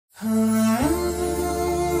Të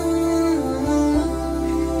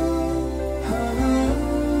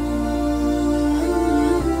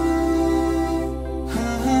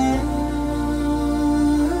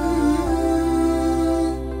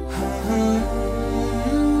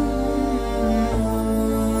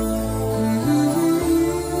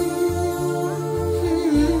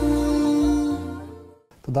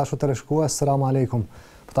dashur teleshikues, selam aleikum.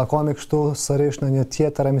 Po takohemi kështu sërish në një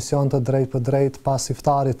tjetër emision të drejt për drejt pas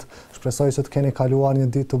iftarit. Shpresoj që të keni kaluar një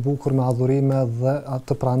ditë të bukur me adhurime dhe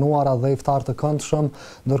të pranuara dhe iftar të këndshëm,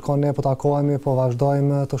 ndërkohë ne po takohemi, po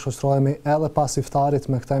vazhdojmë të shoqërohemi edhe pas iftarit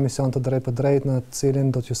me këtë emision të drejt për drejt, në të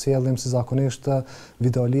cilin do t'ju sjellim si zakonisht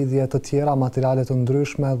videolidhje të tjera, materiale të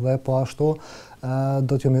ndryshme dhe po ashtu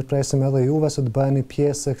do t'ju mirëpresim edhe juve se të bëheni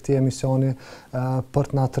pjesë e këtij emisioni për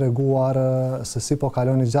të na treguar se si po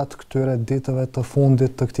kaloni gjatë këtyre ditëve të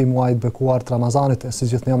fundit të këtij muaji të bekuar të Ramazanit. Si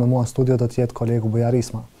gjithnjë me mua në studio do të jetë kolegu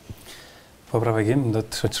Bujarisma. Po pravagim, do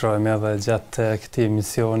të shoqërohemi edhe gjatë këtij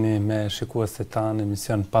emisioni me shikuesit tanë,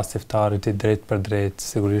 emision pas iftarit i drejt për drejt.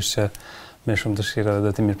 Sigurisht që me shumë dëshirë do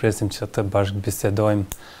të mirëpresim që të bashkë bisedojmë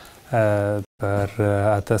për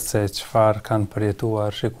atë se çfarë kanë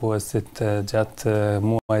përjetuar shikuesit gjatë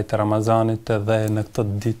muajit të Ramazanit dhe në këto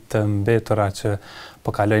ditë të mbetura që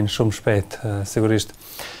po kalojnë shumë shpejt, sigurisht.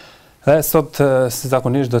 Dhe sot, si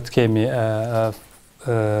zakonisht, do të kemi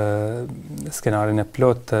skenarin e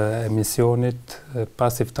plot të emisionit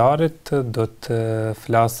pas iftarit. Do të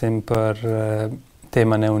flasim për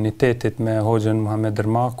temën e unitetit me hoxhën Muhamed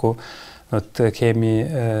Dërmaku. Do të kemi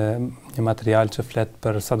një material që flet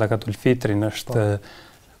për sadakatul fitrin, është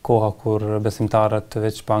koha kur besimtarët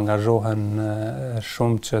veç pa angazhohen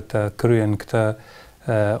shumë që të kryen këtë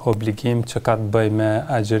obligim që ka të bëjë me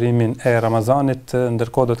agjërimin e Ramazanit.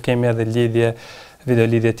 Ndërkohë do të kemi edhe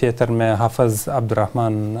videolidhje tjetër me Hafez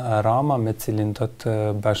Abdurrahman Rama, me cilin do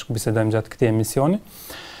të bashkë bisedojmë gjatë këtij emisioni.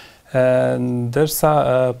 Ndërsa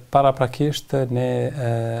paraprakisht ne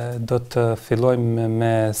do të fillojmë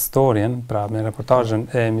me storien, pra me reportazhin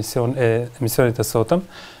e emisionit të sotëm,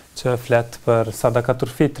 që flet për sadakatul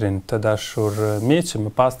fitrin. Të dashur miq,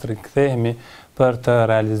 më pas të rikthehemi për të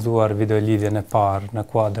realizuar videolidhjen e parë në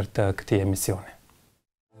kuadër të këtij emisioni.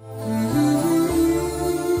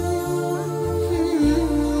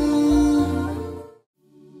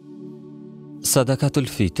 Sadakatul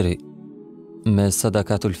fitri. Me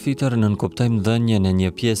sadakatul fitr nënkuptojmë dhënien e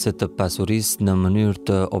një pjese të pasurisë në mënyrë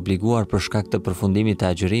të obliguar për shkak të përfundimit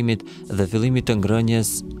të agjërimit dhe fillimit të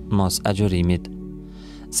ngrënjes mos agjërimit.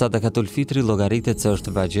 Sadakatul fitri llogaritet se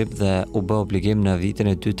është vajxhib dhe u bë obligim në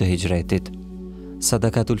vitin e 2 të hijretit.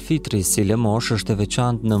 Sadakatul fitri si lëmosh është e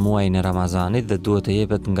veçantë në muajin e Ramazanit dhe duhet të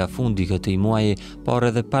jepet nga fundi i këtij muaji, por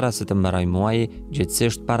edhe para se të mbarojë muaji,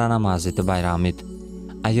 gjithsesi para namazit të Bajramit.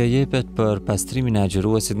 Ajo jepet për pastrimin e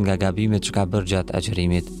agjëruesit nga gabimet që ka bërë gjatë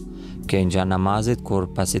agjërimit. Këngja namazit, kur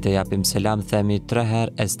pasi të japim selam themi 3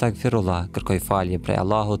 herë estagfirullah, kërkoj falje prej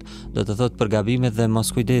Allahut, do të thotë për gabimet dhe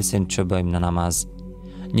moskujdesin që bëjmë në namaz.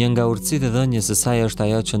 Një nga urtësitë e dhënies së saj është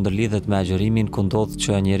ajo që ndërlidhet me agjërimin, ku ndodh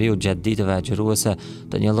që njeriu gjatë ditëve agjëruese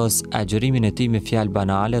të njollos agjërimin e tij me fjalë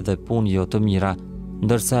banale dhe punë jo të mira,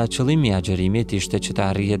 ndërsa qëllimi i agjërimit ishte që të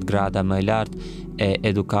arrihet grada më e lartë e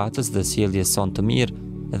edukatës dhe sjelljes son të mirë,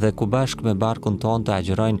 dhe ku bashkë me barkun ton të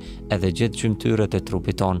agjërojnë edhe gjithë gjymtyrët e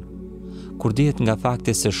trupit ton. Kur dihet nga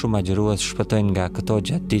fakti se shumë agjërues shpëtojnë nga këto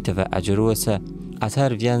gjatë ditëve agjëruese,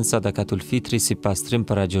 atëherë vjen sadakatul fitri si pastrim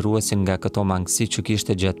për agjëruesin nga këto mangësi që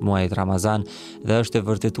kishte gjatë muajit Ramazan dhe është e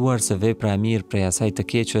vërtetuar se vepra e mirë prej asaj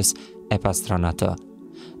të keqes e pastron atë.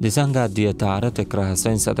 Disa nga dietarët e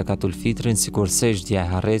krahasojnë sadakatul fitrin sikur sejdja e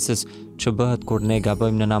harresës që bëhet kur ne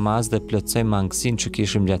gabojmë në namaz dhe plotësojmë mangësinë që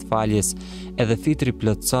kishim gjatë faljes, edhe fitri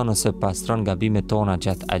plotëson ose pastron gabimet tona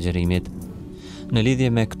gjatë agjërimit. Në lidhje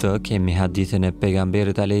me këtë kemi hadithin e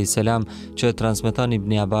pejgamberit alayhis salam që transmeton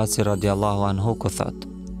Ibn Abasi radiallahu anhu ku thotë: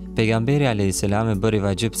 Pejgamberi alayhis salam e bëri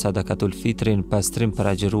vajxhib sadakatul fitrin pastrim për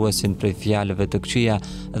agjëruesin prej fjalëve të këqija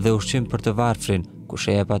dhe ushqim për të varfrin. Kush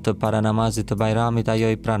e jep atë para namazit të Bajramit,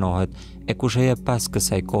 ajo i pranohet, e kush e jep pas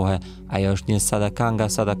kësaj kohe, ajo është një sadaka nga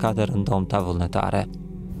sadakat e rëndomta vullnetare.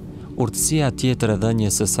 Urtësia tjetër e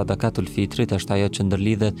dhënies së sadakatul fitrit është ajo që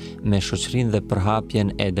ndërlidhet me shoqërinë dhe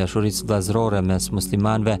përhapjen e dashurisë vëllazërore mes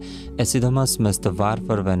muslimanëve, e sidomos mes të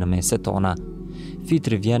varfërve në meset tona.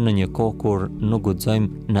 Fitri vjen në një kohë kur nuk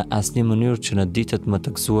guxojmë në asnjë mënyrë që në ditët më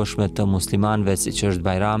të gëzueshme të muslimanëve, siç është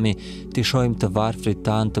Bajrami, t'i shohim të varfrit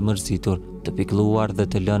tanë të mërzitur, të pikëlluar dhe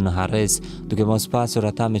të lënë në harres, duke mos pasur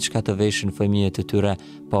ata me çka të veshin fëmijët e tyre,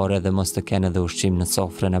 por edhe mos të kenë edhe ushqim në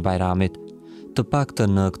sofrën e Bajramit. Të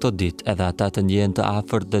paktën në këto ditë edhe ata të ndjehen të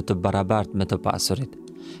afërt dhe të barabartë me të pasurit.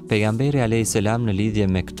 Pejgamberi a.s. në lidhje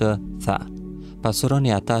me këtë tha: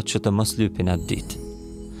 pasuroni ata që të mos lypin atë ditë.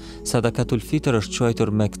 Sadakatul Fitr është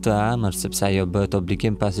quajtur me këtë emër sepse ajo bëhet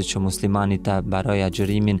obligim pasi që muslimani ta mbarojë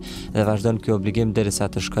agjërimin dhe vazhdon ky obligim derisa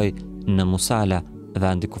të shkojë në musala,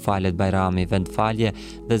 vendi ku falet bajrami, vend falje,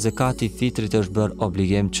 dhe zakati i fitrit është bërë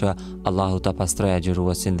obligim që Allahu ta pastrojë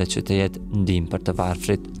agjëruesin dhe që të jetë ndihmë për të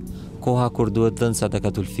varfrit. Koha kur duhet dhënë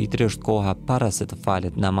sadakatul fitri është koha para se të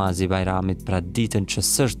falet namazi i bajramit, pra ditën që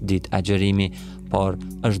s'është ditë agjërimi, por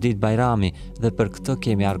është ditë bajrami, dhe për këtë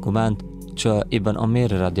kemi argument që Ibn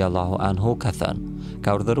Omeri radiallahu anhu ka thënë: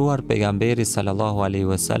 ka urdhëruar pejgamberi sallallahu alaihi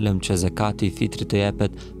wasallam që zakati i fitrit të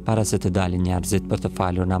jepet para se të dalin njerëzit për të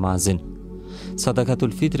falur namazin.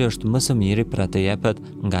 Sadakatul fitri është më së miri pra të jepet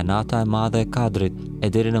nga nata e madhe e kadrit e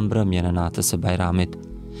deri në mbrëmjen e natës së bajramit.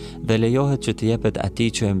 Dhe lejohet që të jepet atij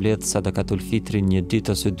që e mbledh sadakatul fitri një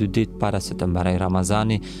ditë ose 2 ditë para se të mbarojë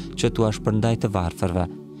Ramazani, që t'u shpërndaj të varfërve.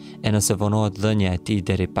 E nëse vonohet dhënia e tij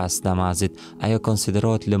deri pas namazit, ajo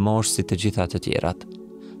konsiderohet lëmosh si të gjitha të tjerat.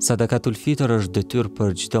 Sadakatul fitr është detyrë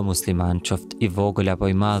për çdo musliman, qoftë i vogël apo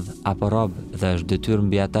i madh apo rob, dhe është detyrë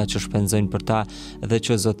mbi ata që shpenzojnë për ta dhe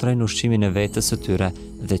që zotrojnë ushqimin e vetes së tyre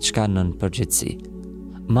dhe çka nën përgjithësi.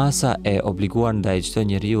 Masa e obliguar ndaj çdo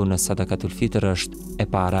njeriu në sadakatul fitr është e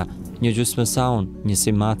para, një gjysmë saun,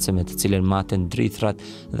 një mace me të cilën maten drithrat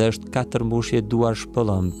dhe është 4 mbushje duar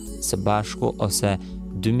shpëllëmb së bashku ose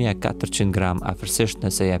 2400 gram afërsisht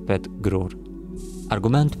nëse jepet grur.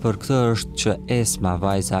 Argument për këtë është që Esma,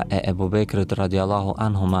 vajza e Ebu Bekrit radiallahu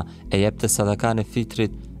anhuma, e jepte sadakan e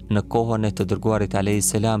fitrit në kohën e të dërguarit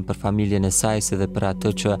alayhis salam për familjen e saj, si dhe për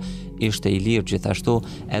atë që ishte i lirë, gjithashtu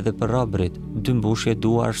edhe për robrit, 2 mbushje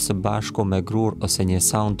duarsh së bashku me grur ose një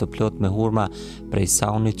saun të plot me hurma prej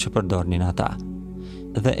saunit që përdornin ata.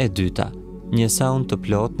 Dhe e dyta, një saun të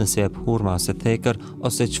plot nëse jep hurma ose thekër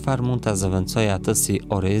ose çfarë mund ta zëvendësoj atë si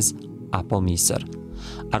oriz apo misër.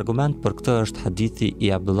 Argument për këtë është hadithi i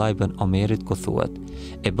Abdullah ibn Omerit ku thuhet: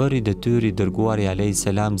 e bëri detyri dërguari alayhis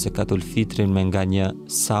salam zakatul fitrin me nga një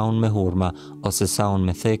saun me hurma ose saun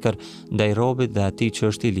me thekër ndaj robit dhe atij që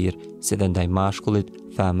është i lirë, si dhe ndaj mashkullit,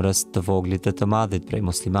 femrës, të voglit dhe të madhit prej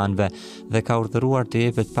muslimanëve, dhe ka urdhëruar të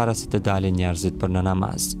jepet para se të dalin njerëzit për në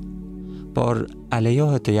namaz. Por a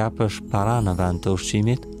lejohet të japësh para në vend të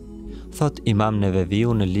ushqimit? Thot Imam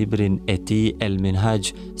Neveviu në librin e tij El Minhaj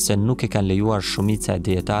se nuk e kanë lejuar shumica e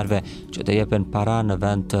dietarëve që të jepen para në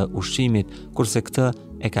vend të ushqimit, kurse këtë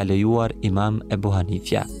e ka lejuar Imam Ebu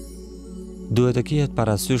Hanifja. Duhet të kihet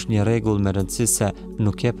parasysh një rregull me rëndësi se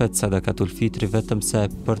nuk jepet sadakatul fitri vetëm se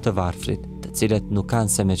për të varfrit, të cilët nuk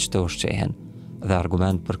kanë se me ç'të ushqehen. Dhe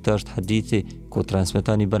argument për këtë është hadithi ku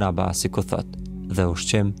transmeton Ibn Abasi ku thot: dhe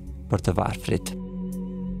ushqim për të varfrit.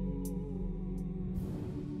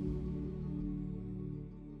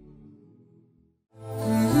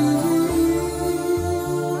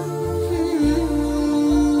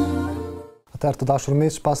 Atëherë të dashur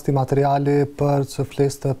miq, pas këtij materiali për që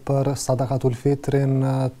fliste për sadakatul fitrin,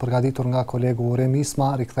 përgatitur nga kolegu Urim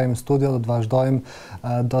Isma, rikthehemi në studio dhe të vazhdojmë.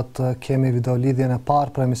 Do të kemi videolidhjen e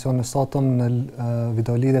parë për emisionin e sotëm. Në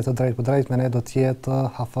videolidhje të drejtë për drejtë me ne do të jetë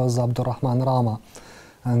Hafez Abdurrahman Rama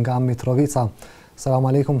nga Mitrovica. Selam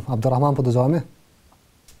aleikum, Abdurrahman, po dëgjohemi?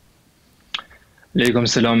 Aleikum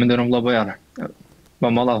selam, ndërëm vëlla Bojana.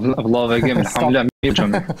 Mamalla vëllave gjem, alhamdulillah, mirë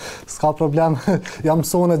jam. S'ka problem. Jam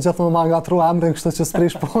mësuar gjithmonë ma ngatrua emrin, kështu që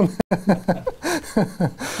s'prish punë.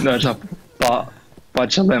 Në pa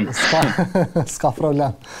qëllim. S'ka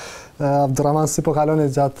problem. Abdurrahman, si po kaloni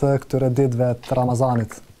gjatë këtyre ditëve të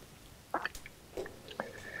Ramazanit?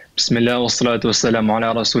 Bismillah, wassalatu wassalamu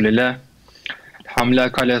ala rasulillah. Alhamdulillah,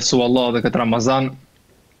 ka lehtësu Allah dhe këtë Ramazan.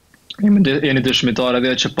 Jeni dëshmitar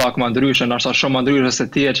edhe që pak më ndryshe, ndoshta shumë më ndryshe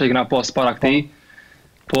se tjerë që i kena pas para këtij.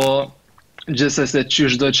 Po gjithsesi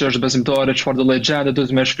çdo që është besimtar, çfarë do lloj gjendje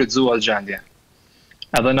duhet më shfrytëzuar atë gjendje.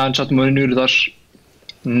 Edhe në çat mënyrë tash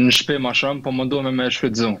në shtëpi më shumë, po munduam me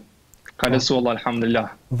shfrytëzu. Ka lehtësu Allah, alhamdulillah.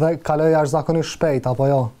 Dhe kaloi jashtëzakonisht shpejt apo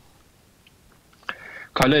jo?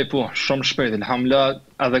 Kaloi po, shumë shpejt, alhamdulillah,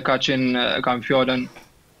 edhe ka qenë kam fjalën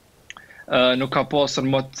nuk ka pasur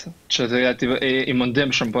mot që të jetë i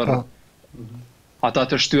mundimshëm për ata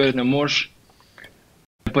të shtyerit në mosh.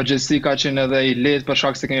 Përgjithësi ka qenë edhe i lehtë për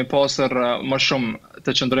shkak se kemi pasur më shumë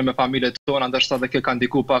të qëndrojmë me familjet tona, ndoshta edhe kjo ka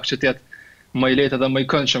ndikuar pak që të jetë më i lehtë dhe më i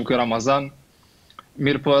këndshëm ky Ramazan.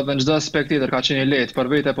 Mirë po edhe në çdo aspekt tjetër ka qenë i lehtë,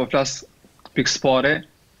 për vete po flas pikëspare.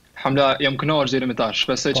 Alhamdulillah, jam kënaqur deri më tash.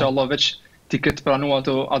 Shpresoj që Allah veç ti këtë pranua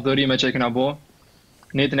ato adhurime që i kena bë.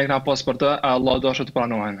 Netin e kena pas për të, Allah dashur të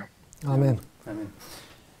pranojnë. Amin. Amin.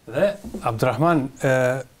 Dhe Abdurrahman,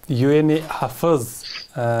 ju jeni hafëz,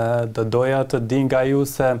 do doja të di nga ju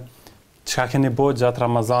se Çka keni bërë gjatë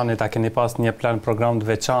Ramazanit, a keni pas një plan program të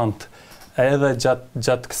veçantë edhe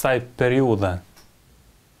gjatë kësaj periudhe?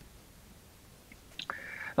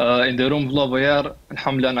 Nderuar vëlla Bojar,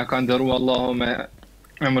 alhamdulillah na ka nderuar Allahu me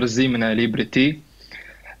mërzimin e librit të tij.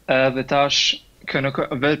 Dhe tash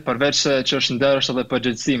përveç se që është nder është edhe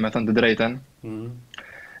përgjegjësi, me thënë të drejtën.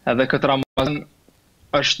 Edhe këtë Ramazan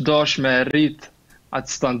është dash me rrit atë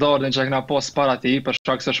standardin që kena pas para ti, për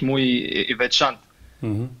shkak se është muaj i veçantë.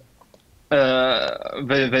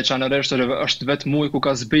 Veçanërisht është vetë muaj ku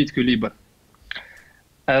ka zbrit ky libër.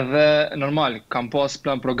 Edhe normal, kam pas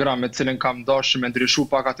plan programe të cilën kam dash me ndryshu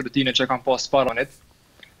pak atë rutinë që kam pas paranit.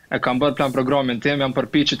 E kam bërë plan programin tim, jam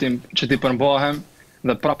përpiqur që ti përmbahem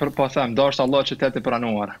dhe prapë po them, dashur Allah që të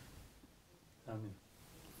pranuar. Amin.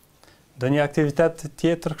 Do një aktivitet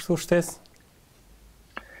tjetër kështu shtesë?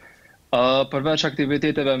 Përveç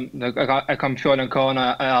aktiviteteve, e kam fjalën ka ana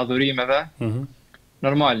e adhurimeve.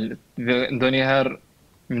 Normal, ndonjëherë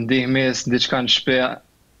më ndihmes diçka në shtëpi,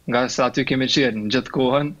 nga se aty kemi qenë gjithë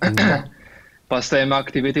kohën. Pastaj me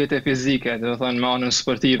aktivitete fizike, do të thonë me anën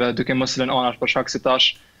sportive, duke mos lënë anash për shkak se tash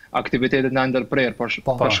aktivitetet në ndërprer, për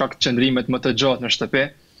shkak të qëndrimit më të gjatë në shtëpi.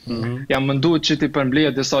 Jam menduar që ti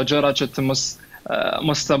përmbledh disa gjëra që të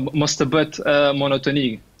mos të bëhet monotoni.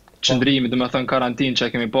 Qëndrimi, do të thënë karantinë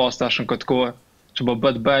që kemi pas tash në këtë kohë, që po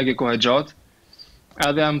bëhet bagi kohë gjatë.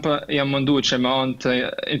 Edhe jam menduar që me anë të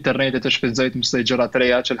internetit të shfrytëzoj të mësoj gjëra të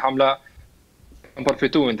reja, që alhamdulillah kam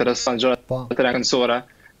përfituar interesant gjëra të reja këndësore,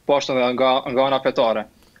 po ashtu edhe nga ana fetare,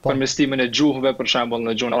 për mësimin e gjuhëve, për shembull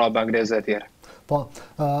në gjuhën arabe, angleze e tjerë. Po,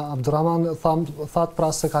 Abdurrahman thatë pra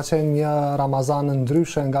se ka qenë një Ramazan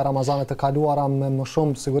ndryshe nga Ramazanet e kaluara me më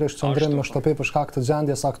shumë sigurisht qëndrim në shtëpi për shkak të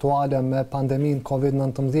gjendjes aktuale me pandemin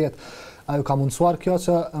COVID-19. A ju ka mundësuar kjo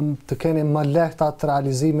që të keni më lehtat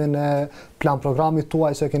realizimin e plan programit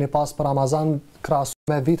tuaj që keni pas për Ramazan krahasu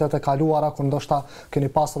me vitet e kaluara, kur ndoshta keni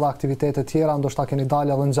pas edhe aktivitete tjera, ndoshta keni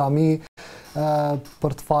dalë edhe në xhami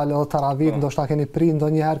për të falë edhe taravih, ndoshta keni pri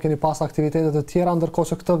ndonjëherë keni pas aktivitete të tjera, ndërkohë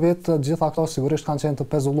që këtë vit gjitha ato sigurisht kanë qenë të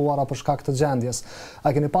pezulluara për shkak të gjendjes.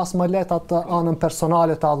 A keni pas më lehtat të anën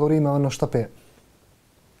personale të adhurimeve në shtëpi?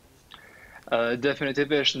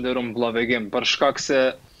 Definitivisht ndërum vllavegim, për shkak se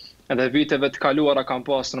edhe viteve të kaluara kam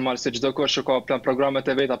pas normal se çdo kush që ka plan programet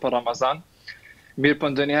e veta për Ramazan. Mirë, po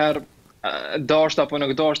ndonjëherë dashur apo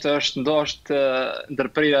nuk dashur është ndoshta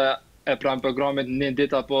ndërprerja e plan programit në një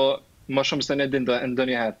ditë apo më shumë se në ditë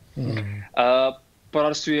ndonjëherë. Për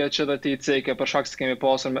arsye që edhe ti ceke për shkak se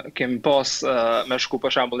kemi pas me shku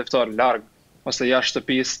për shembull iftar larg ose jashtë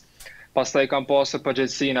shtëpisë, pastaj kam pasur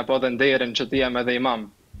përgjegjësinë apo edhe nderin që të jem edhe imam.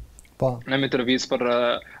 Në mi tërvis për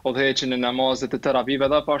udhëheqjen e namazit të teravive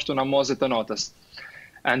dhe pashtu namazit të natës.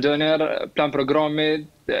 Ndonjëherë plan programi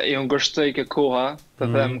i ngushtoi ke koha, të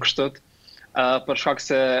them kështu, për shkak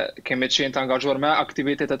se kemi qenë të angazhuar me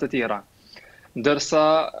aktivitete të tjera. Ndërsa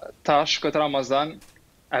tash këtë Ramazan,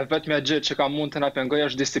 e vetmja gjë që ka mund të na pengojë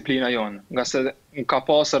është disiplina jonë, nga se ka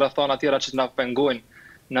pasur rrethana tjera që na pengojnë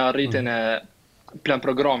në arritjen e plan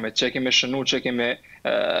programit që kemi shënuar, që kemi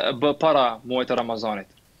bë para muajit të Ramazanit.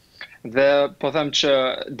 Dhe po them që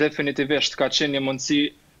definitivisht ka qenë një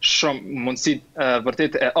mundësi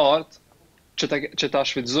vërtet e artë që ta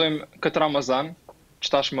shfrytëzojmë këtë Ramazan, që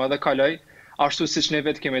tashmë edhe kaloj, ashtu siç ne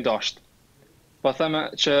vetë kemi dashur. Po them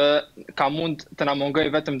që ka mund të na mungoj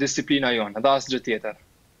vetëm disiplina jonë, dhe asgjë tjetër.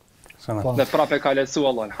 Dhe prapë ka lehtësuar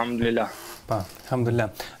Allah, alhamdulillah. Pa, alhamdulillah.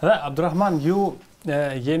 Dhe Abdurrahman, ju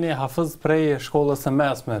jeni hafiz prej shkollës së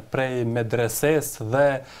mesme, prej medreses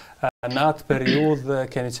dhe në atë periudhë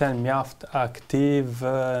keni qenë mjaft aktiv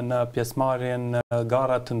në pjesëmarrjen në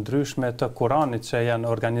gara të ndryshme të Kuranit që janë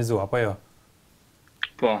organizuar, apo jo?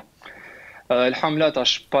 Po. Alhamdulillah,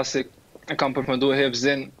 tash pasi kam përfunduar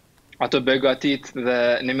hifzin, ato begatit dhe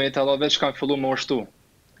nimet Allah veç kam filluar me ushtu.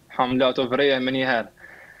 Alhamdulillah, ato vreja më një herë.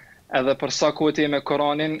 Edhe për sa kohë të me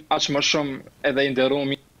Kuranin, aq më shumë edhe i nderoj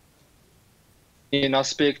në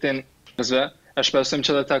aspektin e shpresojmë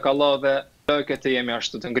që dhe tek Allah dhe këtë jemi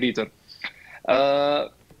ashtu të ngritur.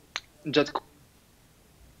 Gjatë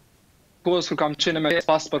kohës kur kam qenë me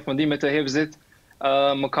pas përfundimet e hifzit,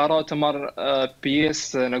 më ka ra të marr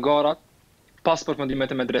pjesë në garat pas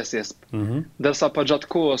përfundimet e medreses. Dërsa për gjatë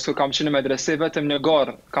kohës kur kam qenë në medrese, vetëm në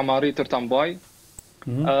garë kam arritur ta mbaj.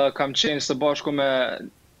 Kam qenë së bashku me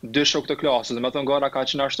 2 shok të klasës, dhe me thënë gara ka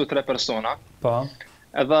qenë ashtu 3 persona.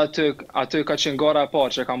 Edhe aty ka qenë gara e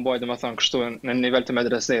parë që kam bajë, dhe me thënë kështu në nivel të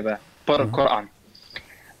medreseve, për Koran.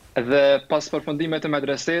 Dhe pas përfundimet e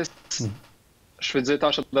medreses, shfrytëzoj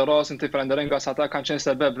tash edhe rastin të falenderoj nga sa ata kanë qenë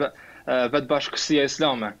sebeb vetë bashkësia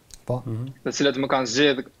islame, të cilët më kanë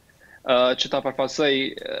zgjedhë që ta përfaqësoj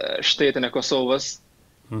shtetin e Kosovës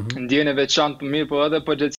ndjen e veçantë për mirë, po edhe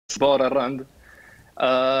përgjithësi bare rënd.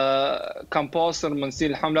 Kam pasur mundësi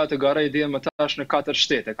alhamdulillah të garoj deri më tash në 4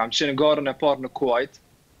 shtete. Kam qenë garën e parë në Kuwait,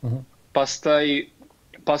 pastaj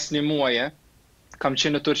pas një muaje kam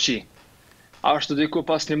qenë në Turqi. Ashtu diku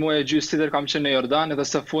pas një muaje gjysmë tjetër kam qenë në Jordan dhe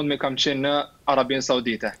së fundmi kam qenë në Arabinë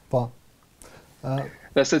Saudite. Po.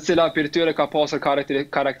 Dhe secila prej tyre ka pasur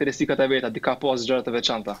karakteristikat e veta, ka pasur gjëra të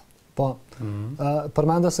veçanta. Po.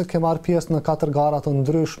 Përmendë se ke marrë pjesë në 4 gara të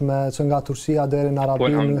ndryshme që nga Turqia deri në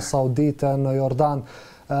Arabinë Saudite, në Jordan.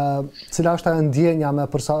 Cila është ajo ndjenja me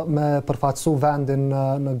përfaqësu vendin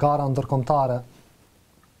në gara ndërkombëtare?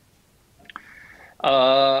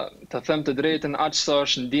 Të them të drejtën, aq sa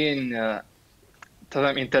është ndjenjë të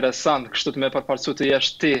them interesant, kështu të me përfaqësu të jesh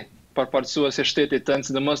ti përfaqësuesi i shtetit tënd,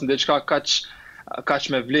 sidomos në diçka kaq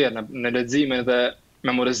me vlerë në leximin dhe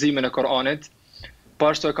memorizimin e Koranit. Po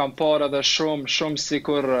ashtu e kam parë edhe shumë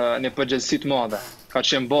sikur një përgjegjësi të madhe. Ka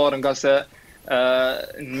qenë barë nga se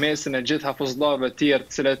në mesin e gjithë hafuzllarëve të tjerë,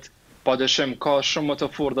 të cilët padyshim ka shumë më të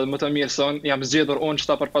fortë dhe më të mirë se unë, jam zgjedhur unë që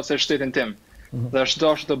ta përfaqësoj shtetin tim. Dhe është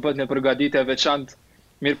dashur të bëhet një përgatitje e veçantë,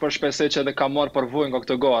 mirë për shpresoj që edhe ka marrë përvojë nga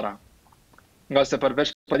këtë gara. Nga se përveç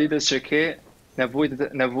përgatitjes që ke,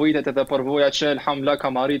 nevojitet edhe përvoja që alhamdulillah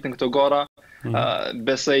kam arritur në këtë gara,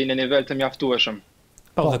 besoj në nivel të mjaftueshëm.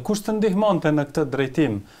 Po, dhe kush të ndihmonte në këtë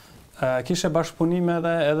drejtim? Kishe bashkëpunime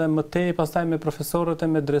edhe më tej pastaj me profesorët e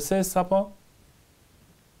medreses apo?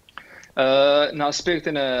 Në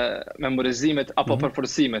aspektin e memorizimit apo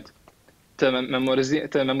përforcimit të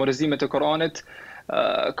memorizimit të Koranit,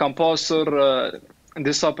 kam pasur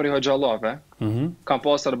disa prej hoxhallave. Kam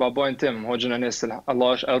pasur babain tim, hoxhën Enes,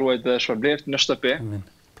 Allah e ruaj dhe shpërbleft, në shtëpi,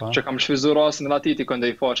 që kam shfryzuar rastin e atij të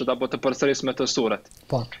këndej faqet apo të përsëris me të suret.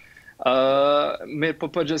 Po. Mirë, po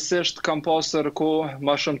përgjithsisht kam pasur kohë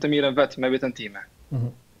më shumë të mirën vetë me veten time.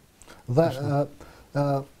 Dhe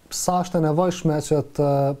sa është e nevojshme që të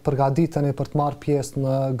përgatiteni për të marrë pjesë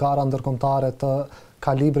në gara ndërkombëtare të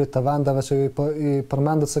kalibrit të vendeve që i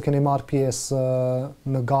përmendet se keni marrë pjesë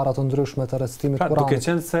në gara të ndryshme të recitimit Kuranit? Duke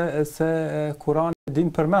qenë se Kurani din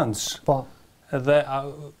përmendsh. Po. Dhe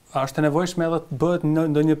është e nevojshme edhe të bëhet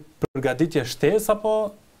ndonjë përgatitje shtesë apo?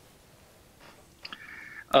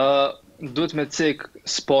 Duhet me cek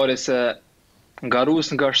spari se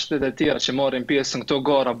garues nga shtetet e tjera që marrin pjesë në këto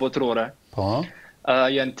gara botërore,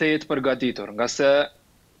 janë të jetë përgatitur, nga se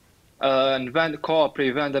në vend ka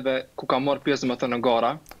prej vendeve ku ka marrë pjesë më thënë në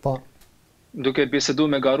gara, duke bisedu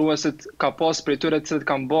me garuesit, ka pas prej tyre që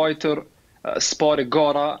kanë mbajtur spari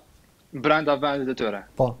gara brenda vendit të tyre.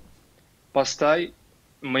 Pastaj,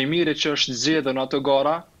 më i miri që është zgjedhur në ato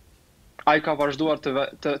gara, ai ka vazhduar që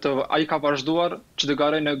të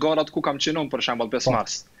garoj në garat ku kam qenë unë, për shembull 5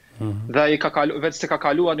 mars. Dhe ai vetë se ka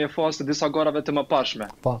kaluar një fazë të disa garave të mëparshme.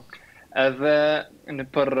 Edhe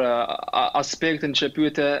për aspektin që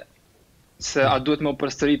pyete se a duhet më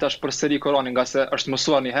përsëri Koranin, nga se është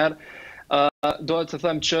mësuar një herë, do të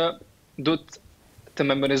them që duhet të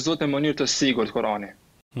memorizohet në mënyrë të sigurt Korani.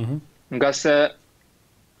 Nga se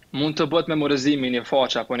mund të bëhet memorizimi një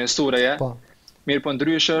faqe apo një sureje, mirë po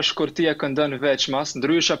ndryshe është kur ti e këndon veçmas,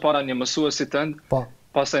 ndryshe para një mësuesi tënd,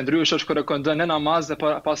 pastaj ndryshe është kur e këndon në namaz dhe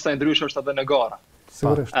pastaj ndryshe është edhe në gara.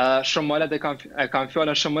 Shumë malet e kam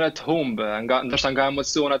fjalën shumë malet humb, ndoshta nga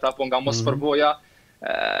emocionet apo nga mospërvoja,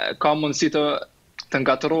 ka mundësi të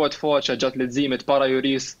ngatërohet faqja gjatë leximit para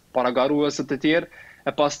juris, para garuesit të tjerë,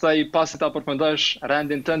 e pastaj pasi ta përfundosh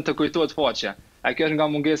rendin tënd të kujtohet faqja. A kjo është nga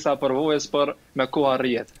mungesa e përvojës për me kohë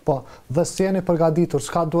arrihet. Po, dhe si jeni përgatitur,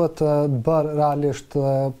 çka duhet të bërë realisht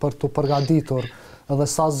për të përgatitur dhe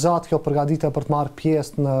sa zgjat kjo përgatitje për të marrë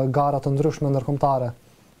pjesë në gara të ndryshme ndërkombëtare?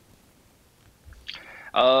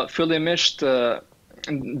 Fillimisht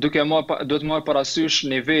duhet të marrë parasysh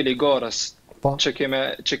niveli i garës që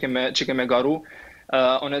keme garu.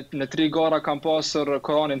 Unë në 3 gara kam pasur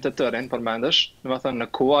Koranin të tërin, përmendesh, domethënë në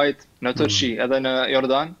Kuwait, në Turqi, edhe në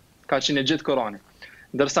Jordan, ka qenë gjithë Korani.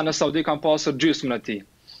 Ndërsa në Saudi kam pasur gjysmën e tij.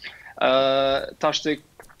 Tashti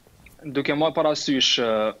duke marrë parasysh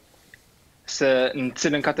se në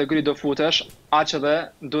cilën kategori do futesh, aq edhe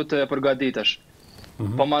duhet të përgatitesh.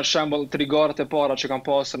 Po marr shembull 3 garat e para që kam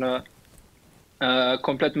pasur në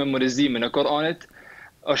komplet memorizimin e Koranit,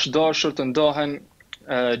 është dashur të ndahen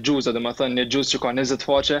xhuza, domethënë një xhuz që ka 20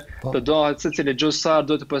 faqe, të dohet secili xhuz sa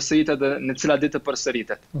do të përsëritet dhe në cila ditë të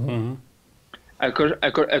përsëritet. E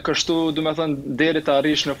kështu, domethënë, deri të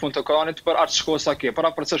arrish në fund të Koranit për atë shkollë sa ke. Para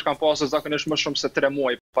përse kam pasur zakonisht më shumë se 3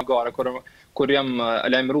 muaj pa gare, kur jam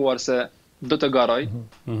lajmëruar se do të garoj,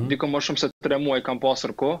 diku më shumë se 3 muaj kam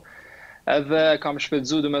pasur kohë, edhe kam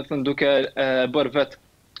shpejtëzuar, domethënë, duke bërë vetë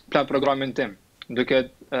plan programin tim, duke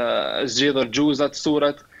zgjedhur gjuzat,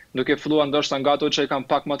 suret, duke filluar ndoshta nga ato që i kanë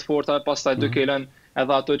pak më të forta, pastaj duke i lënë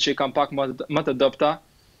edhe ato që i kanë pak më të dobta,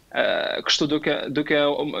 kështu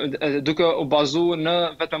duke u bazu në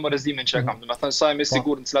vetë memorizimin që e kam. Do të thënë sa më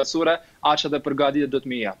sigurt në cilat sure, aq edhe përgatitet do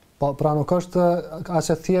të më jap. Po, pra nuk është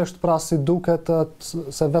aq e thjesht pra si duket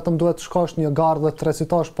se vetëm duhet të shkosh një garë dhe të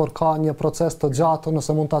recitosh, por ka një proces të gjatë,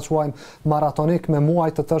 nëse mund ta quajmë maratonik, me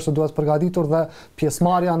muaj të tërë që duhet përgatitur dhe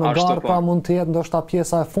pjesëmarrja në garë pra mund të jetë ndoshta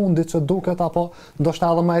pjesa e fundit që duket apo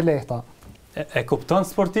ndoshta edhe më e lehta. E kupton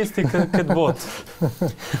sportisti këtë botë.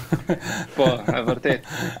 Po, e vërtet.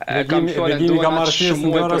 Begimi ka marrë pjesë në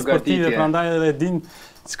gara sportive, prandaj edhe din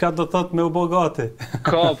çka do thot me u bë gati.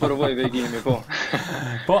 Ka përvojë Begimi, po.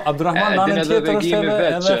 Po, Abdurrahman, në anën tjetër është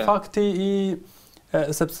edhe fakti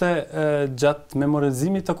sepse gjatë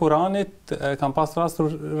memorizimit të Kuranit kam pas rast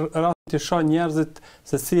të shoh njerëzit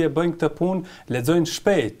se si e bëjnë këtë punë, lexojnë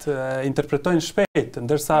shpejt, interpretojnë shpejt,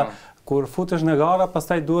 ndërsa kur futesh në gara,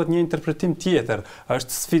 pastaj duhet një interpretim tjetër.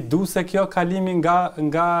 Është sfiduese kjo kalimi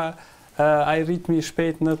nga ai ritmi i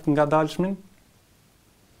shpejt në ngadalshmin?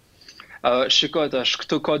 Shikoj tash,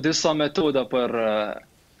 këtu ka disa metoda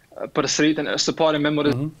për sritjen së pari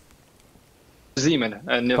memorizimin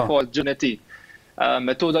në fazë gjenetik.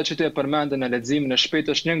 Metoda që ti e përmendën në leximin e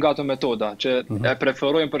shpejt është një nga ato metoda që e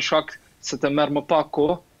preferojmë për shkak se të merr më pak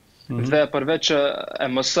kohë dhe përveç që e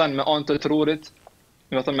mëson me anë të trurit,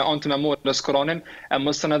 me anë të memorës Kur'anin, e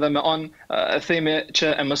mëson edhe me anë themi që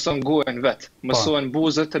e mëson gojën vet, mësojnë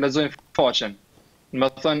buzët të lexojnë faqen. Me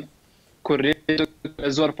thënë kur duke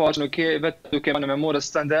lexuar faqen nuk e vetë duke në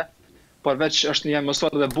memorës tënde, por veç është një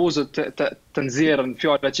mësuar edhe buzët të nxjerrën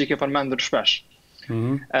fjalët që i ke përmendur shpesh.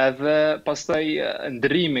 Edhe pastaj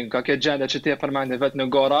ndrimin, ka kjo gjendje që ti e përmendë vetë në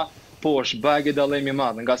gara, po është bagi dallim i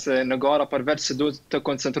madh, nga se në gara përveç se duhet të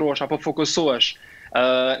koncentrohesh apo fokusohesh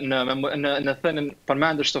në thënien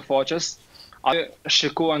përmendësh të faqes, ajo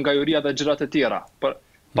shikohen nga juria dhe gjërat e tjera.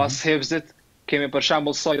 Pas hevzit kemi për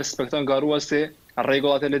shembull sa i respekton garuesi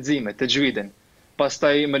rregullat e leximit, tajwidin.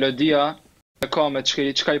 Pastaj melodia e kamet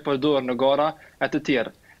çka i përdor në gara e të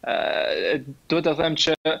tjerë. Duhet të them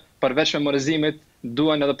që përveç memorizimit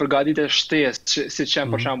duhen edhe përgatitje shtesë, siç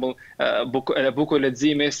janë për shembull buku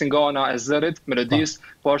leximi si nga ana e zërit, melodisë,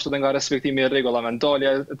 po ashtu edhe nga respektimi i rregullave mentale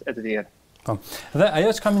e të tjerë. Dhe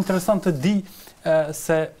ajo që kam interesant të di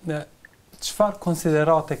se çfarë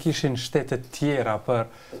konsiderate kishin shtetet tjera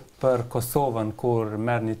për Kosovën kur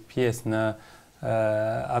merrnit pjesë në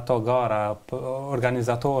ato gara,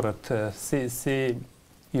 organizatorët, si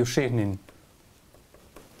ju shihnin?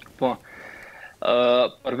 Po,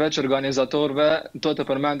 përveç organizatorëve, do të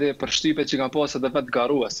përmendi përshtypjet që kanë pasur edhe vetë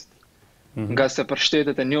garuesit. Nga se për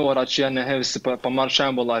shtetet e njohura që janë në hevs, për marr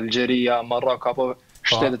shembull Algjeria, Marok apo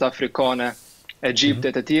shtetet afrikane, Egjipte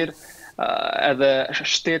e të tjerë, edhe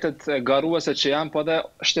shtetet garuese që janë, po edhe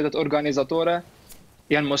shtetet organizatore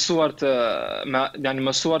janë mësuar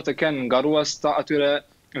të kenë garues të atyre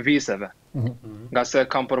vizave, nga se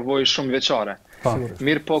kanë përvojë shumë veçare.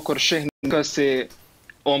 Mirë po kur shihin si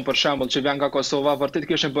unë për shembull që vjen nga Kosova, vërtet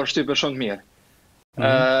kishin përshtypje shumë të mirë.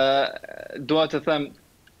 Dua të them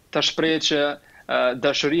të shpreh që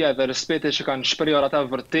dashuria dhe respekti që kanë shprehur ata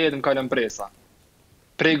vërtet më kanë impresa.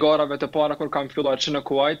 Prej garave të para kur kam filluar që në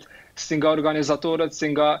Kuwait, si nga organizatorët,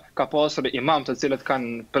 si nga ka pasur imam të cilët kanë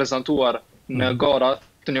prezantuar në gara,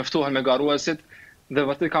 të njoftuar me garuesit, dhe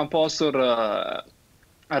vërtet kanë pasur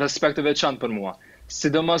respekt të veçantë për mua.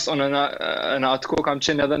 Sidomos unë në atë kohë kam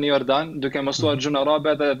qenë edhe në Jordan, duke mësuar gjuhën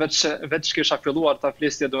arabe dhe veç kisha filluar ta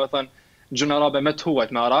flisje, domethënë gjuhën arabe me të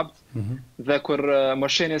huajt me arabët, dhe kur më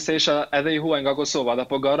shihni se isha edhe i huaj nga Kosova dhe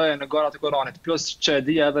po garoja në garat e Kuranit, plus që e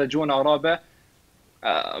dija edhe gjuhën arabe,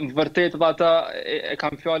 vërtet dhe ata e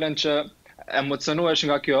kam fjalën që emocionuesh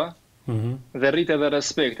nga kjo dhe rritë edhe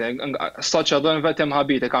respekte. Sa që adhojnë vetëm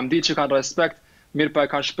habite, kam ditë që kanë respekt, mirë pa e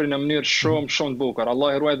kanë shpërë në mënyrë shumë të bukur.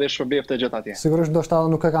 Allah i ruaj dhe shpërbleft të gjithë atje. Sigurisht ndoshta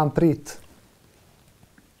nuk e kanë prit.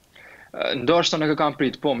 Ndoshta nuk e kanë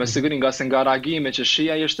prit, po, me siguri nga se nga reagimi që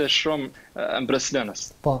shija ishte shumë mbreslënës.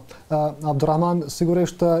 Po, Abdurrahman,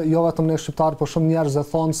 sigurisht jo vetëm ne shqiptar, por shumë njerëz e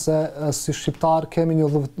thonë se si shqiptar kemi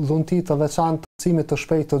një dhunti të veçantë të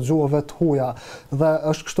shpejt të gjuhëve të huaja. Dhe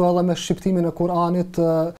është kështu edhe me shqiptimin e Kuranit,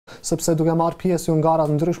 sepse duke marrë pjesë në gara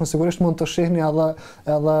të ndryshme, sigurisht mund të shihni edhe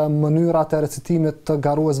mënyrat e recitimit të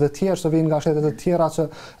garuesve tjerë që vijnë nga shtetet e tjera që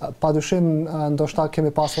padyshim ndoshta kemi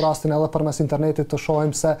pasur rastin edhe përmes internetit të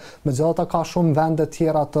shohim se megjithatë ka shumë vende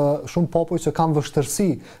tjera të shumë popull që kanë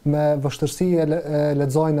vështirësi e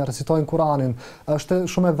lexojnë e recitojnë Kuranin. Është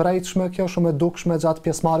shumë e vërejtshme kjo, shumë e dukshme gjatë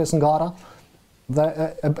pjesëmarrjes në gara? Dhe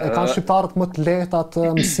e kanë shqiptarët më të lehtë atë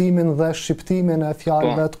mësimin dhe shqiptimin e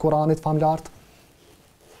fjalëve të Kuranit famlart?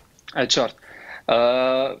 E qartë.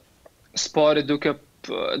 Spari duke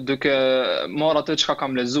marrë atë çka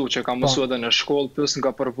kam lexuar, që kam mësuar edhe në shkollë, plus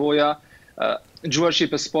nga përvoja, gjuha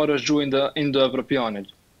shqipe spari është gjuhë indo-evropiane.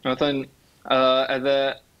 Do të thënë edhe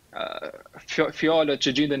fjalët që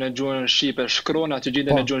gjenden në gjuhën shqipe, shkrona që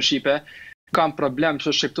gjenden në gjuhën shqipe, kam problem që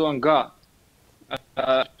shqiptohen nga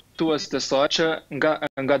tues të saj që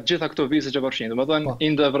nga gjitha këto vizë që përfshin, domethënë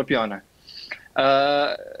indo-evropiane.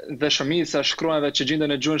 Dhe shumica e shkronjave që gjenden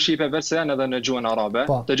në gjuhën shqipe vetë janë edhe në gjuhën arabe.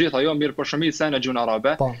 Të gjitha jo mirë, por shumica janë në gjuhën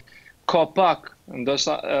arabe. Ka pak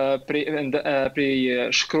ndoshta prej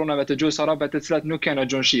shkronjave të gjuhës arabe të cilat nuk janë në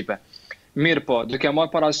gjuhën shqipe. Mirë po, duke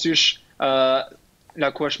marrë parasysh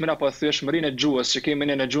lakueshmërinë apo thyeshmërinë e gjuhës që kemi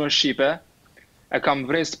në gjuhën shqipe, e kam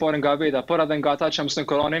vrejtë spari nga veta, por edhe nga ata që mësojnë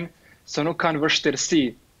Koranin, se nuk kanë vështirësi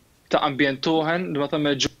të ambientohen, domethënë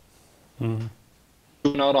me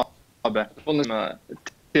gjuhën arabe.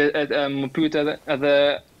 Më pyet edhe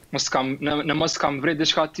mos kam vrejt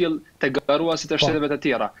diçka të tillë te garuasit e shteteve të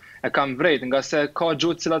tjera. E kam vrejt nga se ka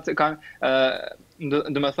gjuhë të cilat kanë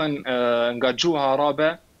domethënë nga gjuha arabe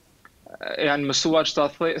janë mësuar që ta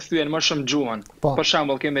thyen më shumë gjuhën. Për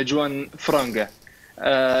shembull kemi gjuhën frënge.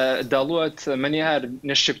 Dallohet më njëherë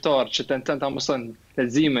në shqiptar që tenton ta mëson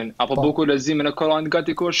leximin apo buku leximin e Koranit nga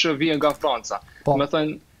dikush që vjen nga Franca.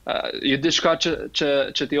 Domethënë ju diçka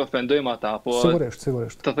që t'i ofendojmë ata, apo sigurisht.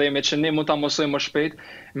 Të themi që ne mund ta mësojmë më shpejt,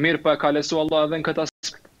 mirë po e ka lesu Allah edhe në këtë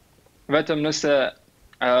aspekt. Vetëm nëse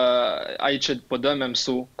ai që po do më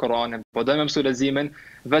mësu Koranin, po do më mësu leximin,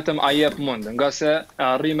 vetëm ai jep mund, nga se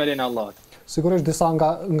arrim me lenin Allahut. Sigurisht disa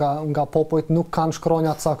nga popujt nuk kanë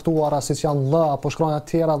shkronja të caktuara siç janë L apo shkronja të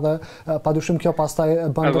tjera dhe padyshim kjo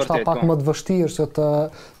pastaj bën ndoshta pak më të vështirë që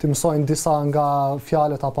të mësojnë disa nga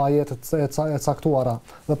fjalët apo ajetet e caktuara.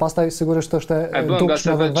 Dhe pastaj sigurisht është e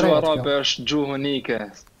dukshme dhe gjuha arabe është gjuhë unike.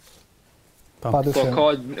 Po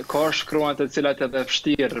ka shkronja të cilat edhe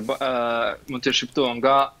vështirë mund të shqiptohen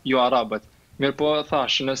nga jo arabët. Mirë po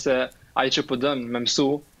thash, nëse ai që po don më mësu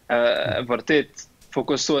vërtet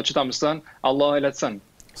fokusohet që ta mëson, Allah e lehtëson.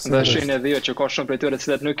 Dhe shihni edhe jo që ka shumë prej tyre të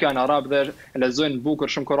cilët nuk janë arab dhe lexojnë bukur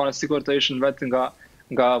shumë Koranin sikur të ishin vetë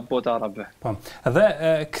nga bota arabe. Po. Dhe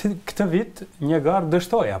këtë vit një garë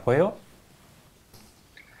dështoi apo jo?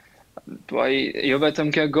 Po jo vetëm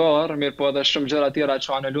kjo garë, mirë po edhe shumë gjëra tjera që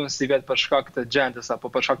anulun si vetë për shkak të gjendës apo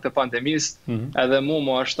për shkak të pandemisë, edhe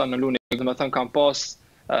mua është anulun, domethënë kam pas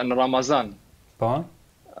në Ramazan. Po.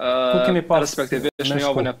 Ku keni pas respektivisht në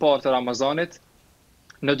javën e parë të Ramazanit?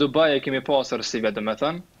 Në Dubai e kemi pasur si vetë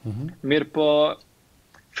domethënë. Mirë po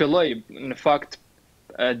filloi në fakt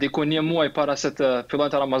diku një muaj para se të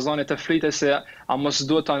fillonte Ramazani të flitet se a mos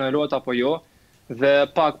duhet të anulohet apo jo, dhe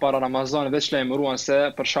pak para Ramazanit veç lajmëruan se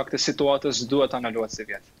për shkak të situatës duhet të anulohet si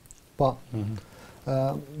vjet. Po.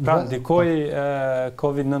 Pra ndikoi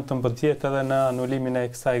COVID-19 edhe në anulimin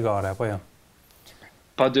e kësaj gare apo jo?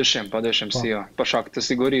 Padyshim si jo, për shkak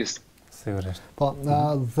të sigurisë. Sigurisht. Po,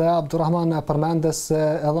 dhe Abdurrahman përmende se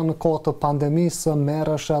edhe në kohë të pandemisë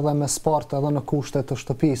merresh edhe me sport edhe në kushte të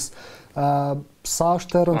shtëpisë. Sa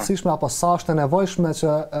është e rëndësishme apo sa është e nevojshme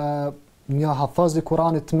që një hafëz i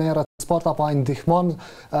Kuranit të merret me sport apo ai ndihmon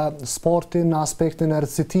sportin në aspektin e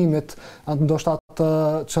recitimit, ndoshta të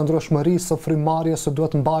qëndrueshmërisë së frymëmarrjes së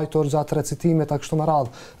duhet mbajtur gjatë recitimit a kështu me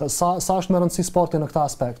radhë. Sa është me rëndësi sporti në këtë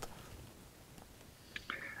aspekt?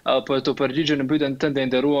 Po të përgjigjë në pyetjen tënde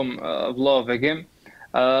nderuam vëlla Vegim,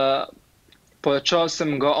 po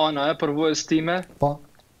çasim nga ana e përvojës time,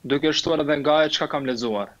 duke shtuar edhe nga ajo çka kam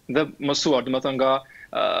lexuar dhe mësuar, domethënë nga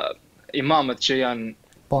imamët që janë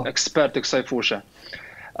ekspertë kësaj fushë.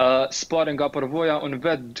 Spari nga përvoja unë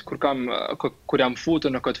vetë kur jam futur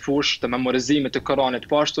në këtë fushë të memorizimit të Koranit,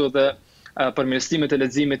 po ashtu dhe përmirësimit të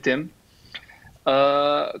leximit tim,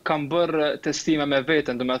 kam bërë testime me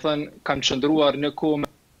veten, domethënë kam qëndruar në kohë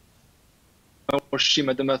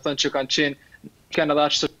ushqime, domethënë që kanë edhe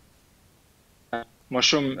ashtu më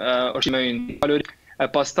shumë ushqime kalori.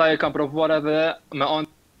 Pastaj kam provuar edhe me anë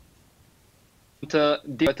të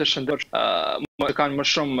dietës të shëndetshme, kanë më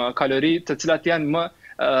shumë kalori, të cilat janë më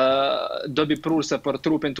dobipruese për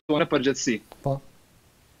trupin tonë në përgjithësi. Po.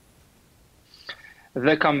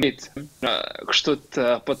 Dhe kam ditë, kështu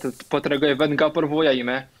po t'rregoj vetë nga përvoja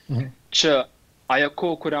ime, që ajo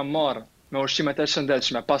kohë kur jam marrë me ushqimet e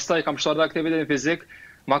shëndetshme, pastaj kam shtuar aktivitetin fizik,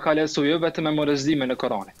 ma ka lecu jo vetëm memorizimin e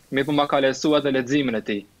Koranit, mirë po ma ka lecu edhe leximin e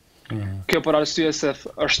tij. Kjo për arsye se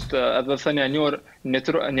është edhe thënia e njohur,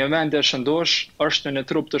 një vend e shëndosh është në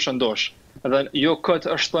trup të shëndosh. Dhe jo këtë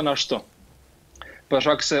është thënë ashtu. Për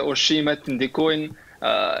shkak se ushqimet ndikojnë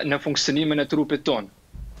në funksionimin e trupit tonë.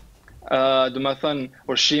 Domethënë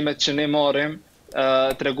ushqimet që ne marrim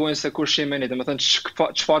tregojnë se kush jemi ne, domethënë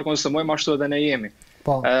çfarë konsumojmë ashtu edhe ne jemi.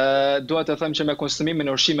 Duhet të them që me konsumimin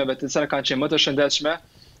e ushqimeve të cilat kanë qenë më të shëndetshme,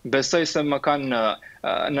 besoj se më kanë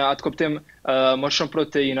në atë kuptim më shumë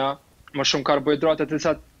proteina, më shumë karbohidrate të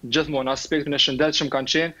cilat gjithmonë aspektin e shëndetshëm kanë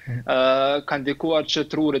qenë, kanë ndikuar që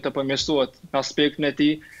truri të përmirësohet në aspektin e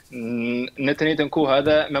tij, në të njëjtën kohë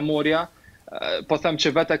edhe memoria, po them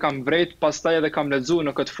që vetë kam vrejt, pastaj edhe kam lexuar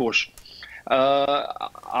në këtë fushë.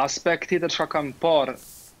 Aspekt tjetër që kam parë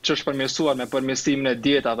që është përmirësuar me përmirësimin e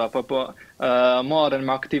dietave apo marrën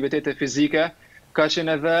me aktivitete fizike, ka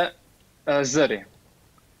qenë edhe zëri.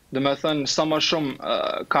 Domethënë sa më shumë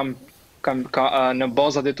kam në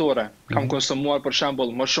bazë ditore, kam konsumuar për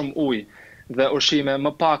shembull më shumë ujë dhe ushqime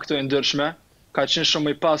më pak të ndryshme, ka qenë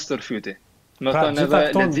shumë i pastër fyti. Pra gjitha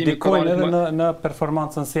këto ndikojnë edhe në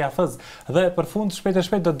performancën si hafëz. Dhe për fund,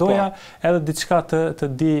 shpejt do doja edhe diçka të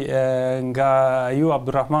di nga ju,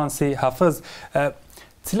 Abdurrahman, si hafëz.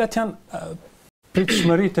 Cilat janë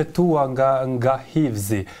pritshmëritë tua nga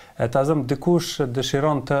hifzi? Ta zëm, dikush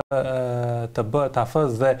dëshiron të bëhet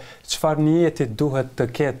hafëz dhe çfarë niyeti duhet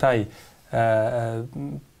të ketë ai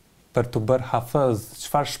për të bërë hafëz?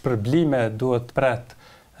 Çfarë shpërblime duhet pret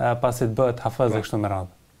pasi të bëhet hafëz e kështu me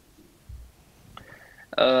radhë?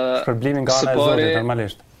 Shpërblimin nga ana e Zotit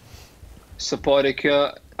normalisht. Së pari kjo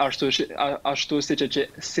ashtu siç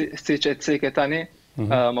e cekë tani,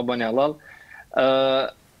 më bëni halal.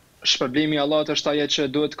 Shpërblimi i Allahut është ajo që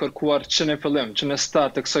duhet kërkuar që në fillim, që në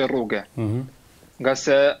start të kësaj rruge. Nga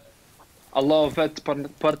se Allahu vetë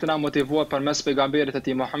për të na motivuar përmes pejgamberit e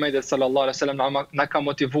tij Muhamedit sallallahu alaihi wasallam na ka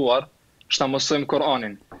motivuar që ta mësojmë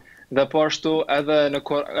Kur'anin. Dhe po ashtu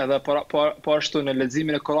po ashtu në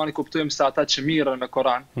leximin e Koranit kuptojmë se ata që mirën me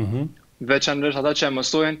Koran, veçanërisht ata që e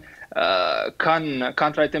mësojnë,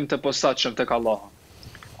 kanë trajtim të posaçëm tek Allahu.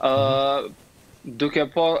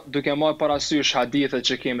 Duke marrë parasysh hadithet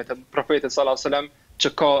që kemi të profetit sallallahu alajhi wasallam që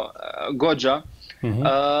ka goxha,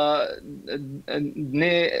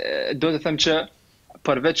 ne do të them që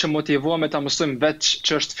përveç që motivohemi ta mësojmë vetë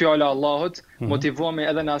që është fjala e Allahut, motivohemi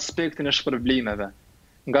edhe në aspektin e shpërblimeve.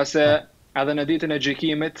 Nga se edhe në ditën e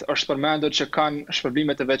gjykimit është përmendur që kanë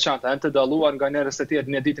shpërblime të veçanta, janë të dalluar nga njerëzit e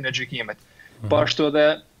tjerë në ditën e gjykimit. Po ashtu edhe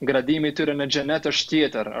gradimi i tyre në xhenet është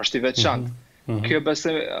tjetër, është i veçantë. Kjo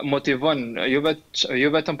besoj motivon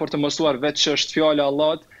jo vetëm për të mësuar vetë që është fjala e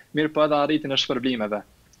Allahut, mirë po edhe arritjen e shpërblimeve.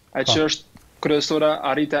 Ai që është kryesore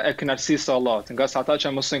arritja e kënaqësisë së Allahut, nga sa ata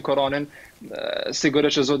që mësojnë Koranin,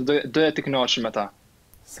 sigurisht që Zoti do të kënaqet me ta.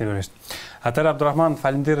 Sigurisht. Atëherë Abdurrahman,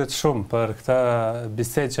 faleminderit shumë për këtë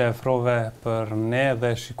bisedë që ofrove për ne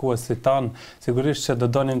dhe shikuesit tanë. Sigurisht që do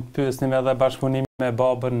donin të pyesnim edhe bashkëpunimin me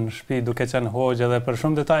babën në shtëpi duke qenë hoxhë dhe për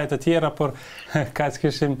shumë detaje të tjera, por kaq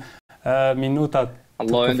kishim minutat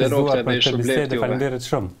Allah e nderoftë dhe shpëlbeft juve. Faleminderit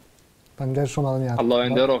shumë. Faleminderit shumë edhe një herë. Allah e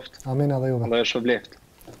nderoftë. Amin edhe juve. Allah e shpëlbeft.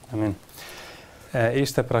 Amin.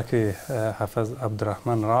 Ishte pra ky Hafez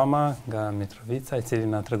Abdurrahman Rama nga Mitrovica, i cili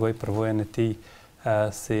na tregoi përvojën e tij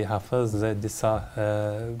si hafëz dhe disa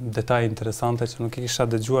detaje interesante që nuk i kisha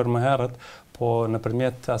dëgjuar më herët, po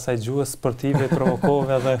nëpërmjet asaj gjuhës sportive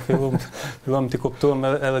provokove dhe filluam të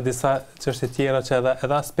kuptojmë edhe disa çështje tjera që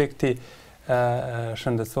edhe aspekti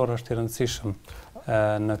shëndetësor është i rëndësishëm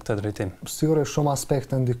në këtë drejtim. Sigurisht shumë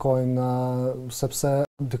aspekte ndikojnë, sepse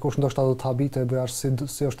dikush ndoshta do të habite bëjash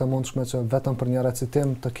si është e mundshme që vetëm për një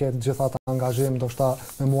recitim të ketë gjitha të angazhim, ndoshta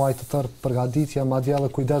me muaj të tërë përgatitje, madje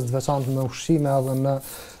edhe kujdes të veçantë në ushqime edhe në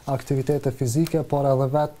aktivitete fizike, por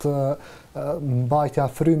edhe vetë mbajtja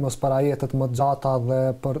frymës para jetët më gjata dhe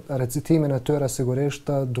për recitimin e tyre sigurisht,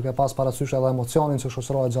 duke pas parasysh edhe emocionin që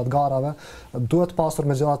shoqërohet gjatë garave, duhet pasur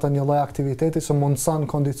megjithatë një lloj aktiviteti që mundson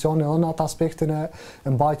kondicionin edhe në atë aspektin e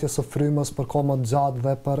mbajtjes së frymës për kohë më të gjatë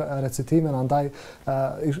dhe për recitimin, andaj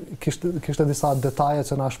kishte disa detaje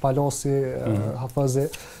që na shpalosi hafëzi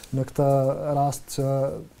në këtë rast që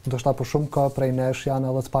ndoshta për shumë kohë prej nesh janë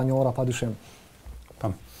edhe të panjohura padyshim.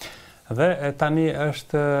 Dhe tani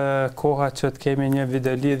është koha që të kemi një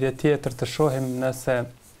videolidhje tjetër të shohim nëse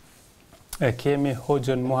e kemi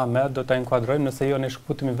hoxhën Muhamed, do ta inkuadrojmë nëse jo ne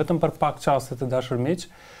shkputemi vetëm për pak çaste të dashur miq,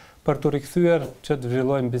 për të rikthyer që të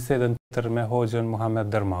zhvillojmë bisedën tjetër me hoxhën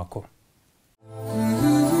Muhamed Dërmaku.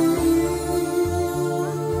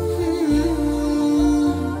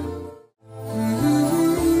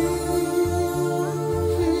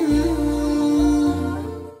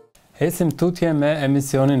 Ecim tutje me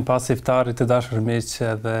emisionin pas iftarit të dashur miq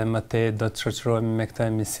dhe më tej do të shoqërohemi me këtë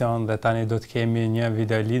emision dhe tani do të kemi një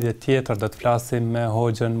videolidhje tjetër, do të flasim me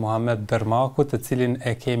hoxhën Muhamed Dërmaku, të cilin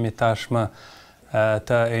e kemi tashmë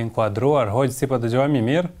të inkuadruar. Hoxh, si po dëgjohemi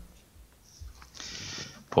mirë?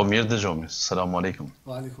 Po mirë dëgjohemi. Selam aleikum.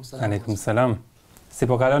 Wa aleikum selam. Aleikum selam. Si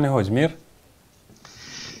po kaloni hoqë, mirë?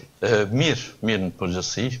 Mirë në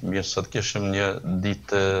përgjithësi, mirë sot kishim një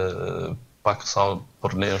ditë pak sa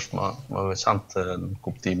për ne është më veçantë në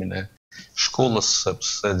kuptimin e shkollës,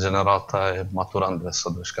 sepse gjenerata e maturantëve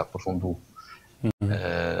sot është ka përfundu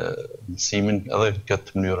mësimin edhe këtë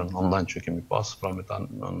mënyrën online që kemi pasë, pra me ta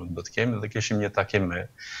nuk do të kemi, dhe kishim një takim me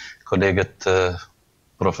kolegët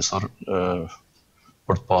profesor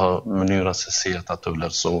për të pa mënyra se si ata të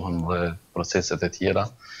vlerësohen dhe proceset e tjera.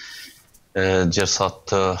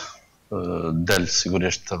 Gjersat del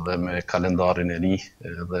sigurisht edhe me kalendarin e ri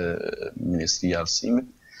dhe Ministria e Arsimit,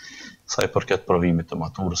 sa i përket provimit të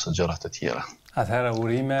maturës e gjërat e tjera. Atëherë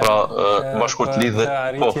urime për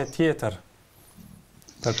arritje tjetër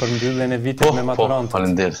për përmbylljen e vitit me maturantët.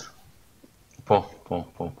 Faleminderit. Po.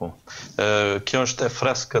 Kjo është e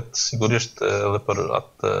freskët sigurisht edhe për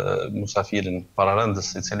atë musafirin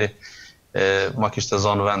pararendës, i cili ma kishte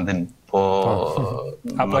zonë vendin, po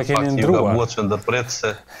në fakt ju gabuat që ndërpret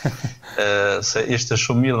se ishte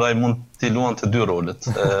shumë mirë dhe ai mund t'i luan të dy rolet,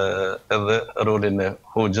 edhe rolin e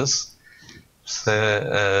hoxhës, se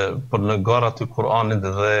për në garat e Kur'anit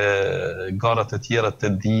dhe garat e tjera të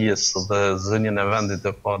dijes dhe zënjen e vendit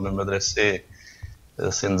e parë në medrese,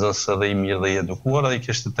 si nxënës edhe i mirë dhe i edukuar, dhe i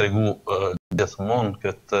kishte tregu gjithmonë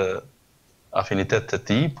këtë afinitet të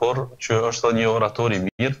tij, por që është edhe një orator i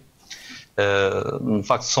mirë. Në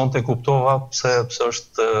fakt sonte kuptova pse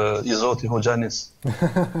është i Zoti Hoxhanis.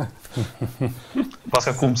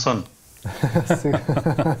 Paska ku mëson.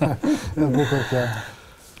 E bukur kjo.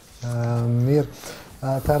 Mirë.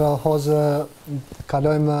 Atëherë Hoxhë,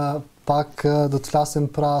 kalojmë pak do të flasim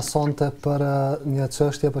pra sonte për një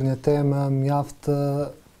çështje, për një temë mjaft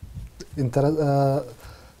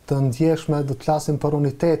të ndjeshme, do të flasim për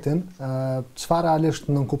unitetin. Çfarë realisht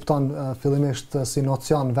nënkupton fillimisht si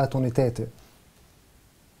nocion vetë uniteti?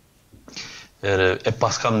 E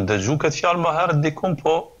pas kam dëgju këtë fjalë më herë dikun,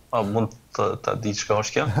 po a mund ta di çka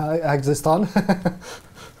është kjo? Ekziston?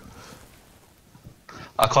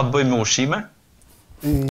 A ka të bëjë me ushqime?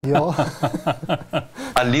 Jo.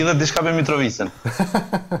 A lidhet diçka me Mitrovicën?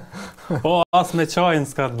 Po, as me çajin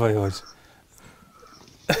s'ka të bëjë hoqë.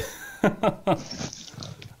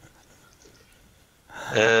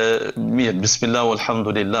 Mirë, bismillah,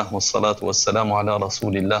 alhamdulillah, wassalatu wassalamu ala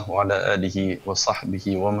rasulillah, wa ala alihi, wa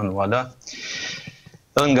sahbihi, wa man wala.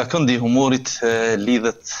 Edhe nga këndi humorit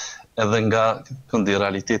lidhet edhe nga këndi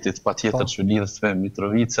realitetit pa tjetër që lidhet me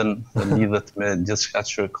Mitrovicën, lidhet me gjithçka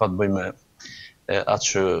që ka të bëjë me atë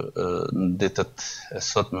që në ditët e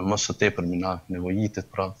sotme më së tepërmi na nevojitet,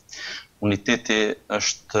 pra uniteti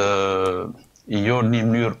është jo një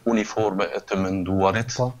mënyrë uniforme e të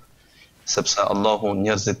menduarit, sepse Allahu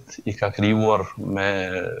njerëzit i ka krijuar me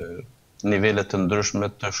nivele të ndryshme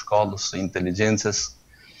të shkallës së inteligjencës,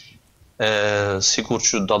 sikur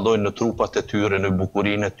që dallojnë në trupat e tyre, në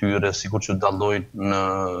bukurinë e tyre, sikur që dallojnë në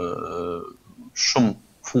shumë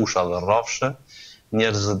fusha dhe rrafshe,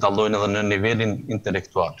 njerëzit dallojnë edhe në nivelin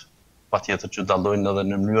intelektual, patjetër që dallojnë edhe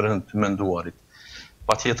në mënyrën të menduarit,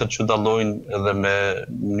 patjetër që dallojnë edhe me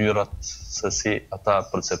mënyrat se si ata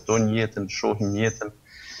perceptojnë jetën, shohin jetën,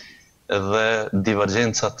 dhe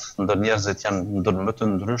divergjencat ndër njerëzit janë ndër më të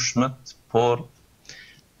ndryshmet, por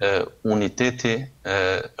uniteti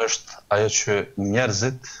është ajo që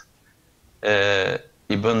njerëzit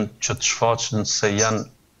i bën që të shfaqen se janë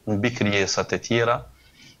mbi krijesat e tjera,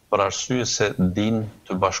 për arsye se dinë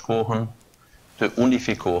të bashkohen, të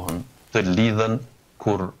unifikohen, të lidhen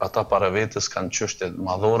kur ata para vetes kanë çështje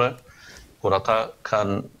madhore, kur ata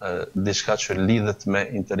kanë diçka që lidhet me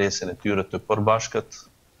interesin e tyre të përbashkët,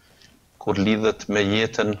 kur lidhet me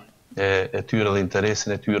jetën e tyre dhe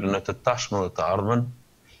interesin e tyre në të tashmen dhe të ardhmen,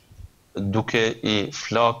 duke i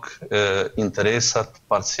flak interesat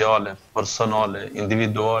parciale, personale,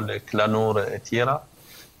 individuale, klanore e tjera,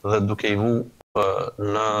 dhe duke i vu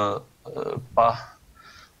në pa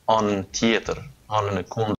anën tjetër, anën e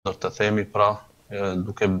kundër të themi, pra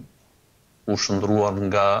duke u shndruar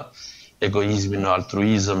nga egoizmi në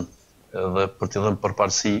altruizëm dhe për t'i dhënë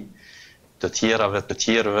përparësi të tjerave, të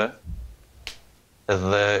tjerëve,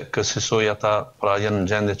 dhe kësaj ata pra janë në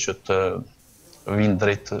gjendje që të vinë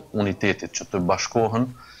drejt unitetit, që të bashkohen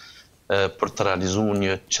për të realizuar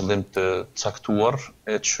një qëllim të caktuar,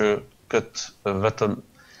 e që këtë vetëm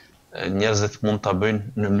njerëzit mund ta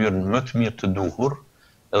bëjnë në mënyrën më të mirë të duhur,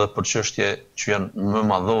 edhe për çështje që janë më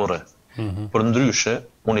madhore. Përndryshe,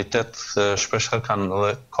 unitet shpeshherë kanë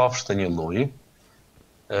edhe kafshë të një lloji,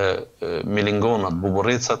 milingonat,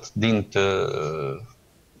 buburrecat dinë të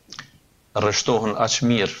rreshtohen aq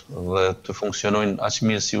mirë dhe të funksionojnë aq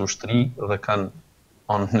mirë si ushtri dhe kanë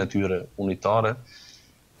anën e tyre unitare,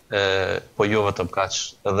 po jo vetëm kaq,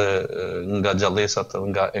 edhe nga gjallësat, edhe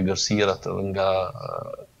nga egërsirat, edhe nga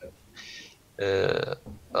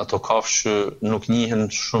ato kafshë që nuk njihen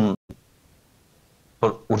shumë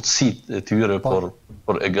për urtësitë e tyre,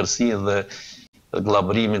 për egërsinë dhe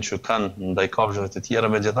glabërimin që kanë ndaj kafshëve të tjera,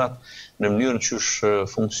 megjithatë, në mënyrën që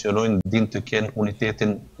funksionojnë, din të kenë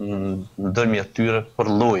unitetin ndërmjet tyre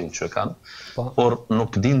për llojin që kanë, por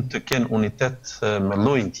nuk din të kenë unitet me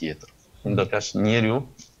llojin tjetër. Ndërkaq njeriu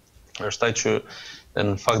është ai që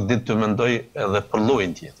në fakt din të mendoj edhe për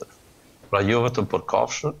llojin tjetër. Pra jo vetëm për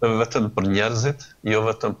kafshët, vetëm për njerëzit, jo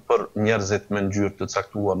vetëm për njerëzit me ngjyrë të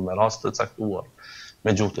caktuar, me rast të caktuar,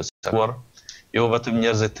 me gjuhë të caktuar, jo vetëm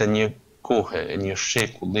njerëzit e një kohe, e një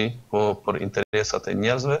shekulli, po për interesat e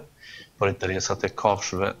njerëzve, për interesat e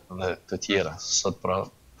kafshëve dhe të tjera. Sot pra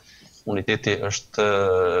uniteti është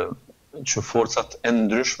që forcat e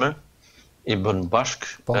ndryshme i bën bashk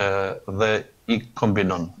dhe i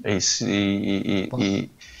kombinon, i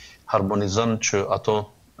harmonizon që ato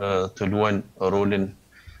të luajnë rolin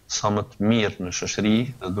sa më të mirë në shoqëri,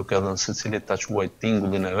 dhe duke dhënë secilit ta quajë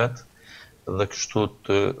tingullin e vet, dhe kështu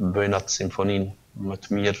të bëjnë atë simfoninë më të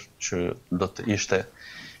mirë që do të ishte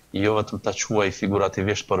jo vetëm ta quaj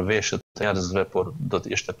figurativisht për veshët e njerëzve, por do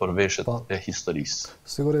të ishte për veshët e historisë.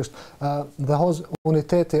 Sigurisht. Dhe hoxh,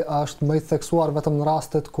 uniteti është më i theksuar vetëm në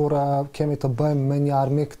rastet kur kemi të bëjmë me një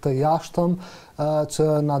armik të jashtëm që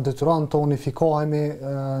na detyron të unifikohemi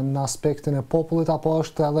në aspektin e popullit, apo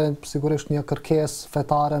është edhe sigurisht një kërkesë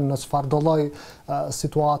fetare në çfarëdo lloj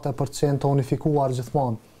situate për të qenë të unifikuar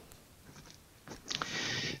gjithmonë?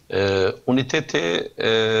 Uniteti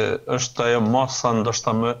është ajo masa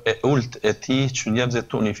ndoshta më e ulët e tij që njerëzit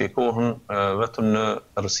të unifikohen vetëm në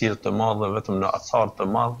errësirë të madhe, vetëm në acar të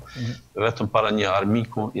madh, vetëm para një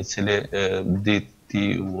armiku i cili ti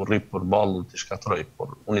u rri përballë të shkatroj.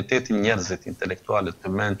 Por unitetin njerëzit intelektualit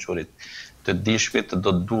të mençurit, të dishmit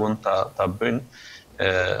do të duhen ta bëjnë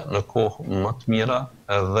në kohë më të mira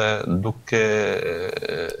dhe duke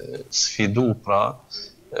sfidu pra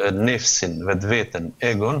nefsin, vetveten,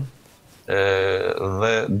 egon,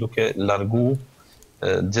 dhe duke largu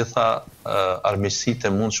gjitha armiqësitë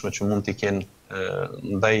e mundshme që mund t'i kenë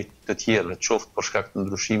ndaj të tjerë, qoftë për shkak të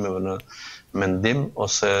ndryshimeve në mendim,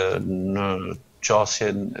 ose në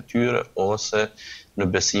qasjen e tyre, ose në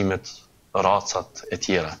besimet, racat e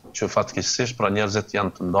tjera, që fatkeqësisht pra njerëzit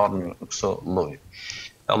janë të ndarë në këso lloj.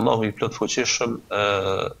 Allahu i plot fuqishëm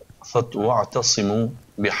thot wa'tasimu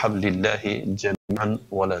bihablillahi jami'an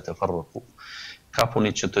wa la tafarraqu.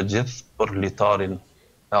 Kapuni që të gjithë për litarin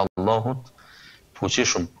e Allahut,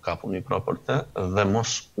 fuqishëm kapuni pra për të, dhe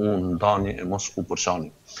mos u ndani e mos u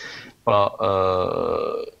përçani. Pra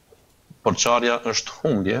përçarja është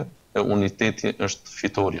humbje, e uniteti është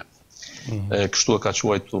fitoria. Kështu e ka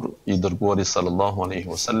quajtur i dërguari sallallahu alaihi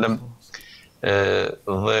wasallam,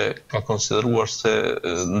 dhe ka konsideruar se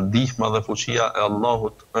ndihma dhe fuqia e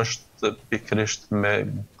Allahut është pikërisht me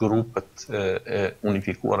grupet e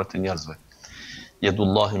unifikuara të njerëzve.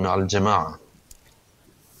 Yedullahi ma'al jamaa.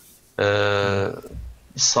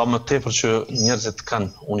 Sa më tepër që njerëzit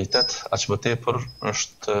kanë unitet, aq më tepër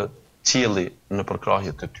është qielli në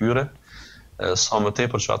përkrahje të tyre. Sa më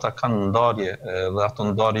tepër që ata kanë ndarje, dhe ato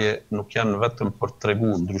ndarje nuk janë vetëm për të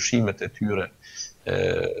treguar ndryshimet e tyre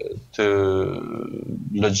të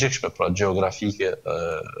logjikshme, pra gjeografike,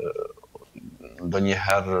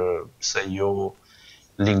 ndonjëherë pse jo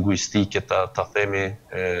linguistike, ta themi,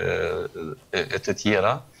 e të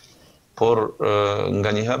tjera, por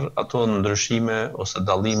nga njëherë ato ndryshime ose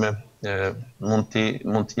dallime mund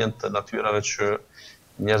të jenë të natyrave që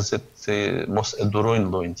njerëzit mos e durojnë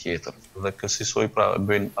llojin tjetër, dhe kësaj pra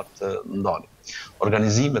bëjnë atë ndarje.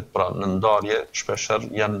 Organizimet pra në ndarje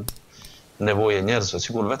shpeshherë janë nevoje njerëzve,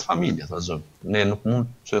 sikur vetë familja, ta zëm. Ne nuk mund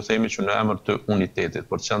të themi që në emër të unitetit,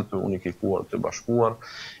 për të qenë të unifikuar, të bashkuar,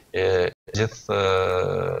 i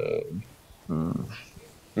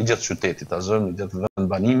gjithë qytetit, ta zëm, i gjithë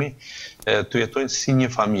vendbanimi, të jetojnë si një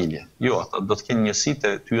familje. Jo, ata do të kenë njësitë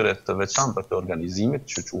e tyre të veçanta të organizimit,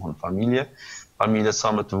 që quhen familje. Familjet sa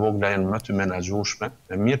më të vogla janë më të menaxhueshme,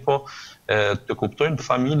 mirë po të kuptojnë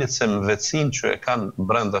familjet se mëvecin që e kanë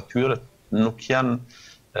brenda tyre nuk janë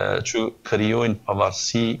që krijojnë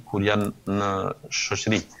pavarësi kur janë në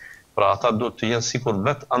shoqëri. Pra ata do të jenë sikur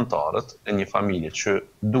vetë antarët e një familje që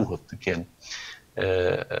duhet të kenë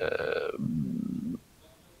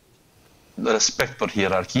respekt për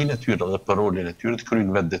hierarkinë e tyre dhe për rolin e tyre, të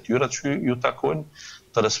kryejnë vetë detyrat që ju takojnë,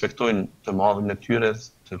 të respektojnë të madhin e tyre,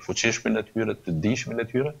 të fuqishmin e tyre, të dijshmin e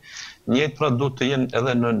tyre. Njëjtë pra duhet të jenë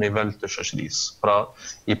edhe në nivel të shoqërisë. Pra,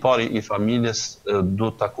 i pari i familjes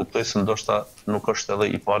duhet ta kuptojë se ndoshta nuk është edhe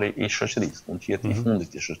i pari i shoqërisë, mund të jetë i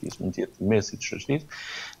fundit i shoqërisë, mund të jetë i mesit të shoqërisë.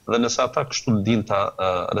 Dhe nëse ata kështu din ta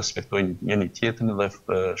respektojnë njëri tjetrin dhe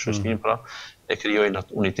shoqërinë, pra e krijojnë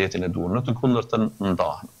atë unitetin e duhur. Në të kundërtën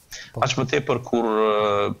ndahen. Aq më tepër kur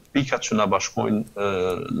pikat që na bashkojnë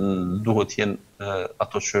duhet jenë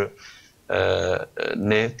ato që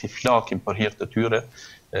ne t'i flakim për hir të tyre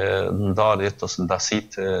ndarjet ose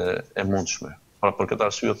ndasitë e mundshme. Pra për këtë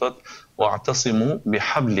arsye thot wa'tasimu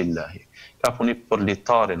bihablillahi. Ka puni për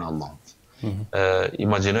litarin e Allahut.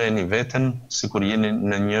 Imagjinojeni veten sikur jeni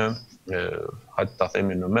në një hajde ta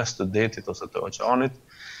themi në mes të detit ose të oqeanit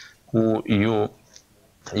ku ju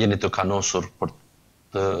jeni të kanosur për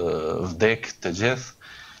të vdek të gjithë,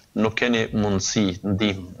 nuk keni mundësi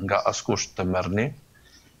ndihmë nga askush të merrni,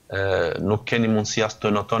 nuk keni mundësi as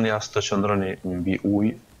të notoni as të qëndroni mbi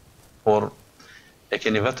ujë, por e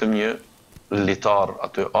keni vetëm një litar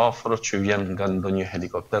aty afër që vjen nga ndonjë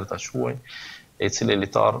helikopter ta quaj, e cili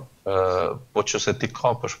litar po çse ti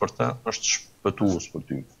kapësh për të është shpëtues për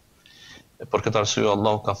ty. Për këtë arsye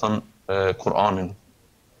Allahu ka thënë Kur'anin,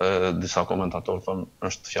 disa komentatorë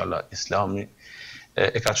thonë është fjala Islami,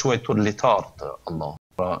 e ka quajtur litar të Allah.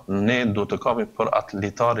 Pra, ne duhet të kapim për atë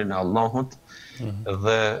litarin e Allahut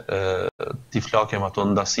dhe t'i flakim ato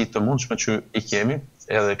ndasit të mundshme që i kemi,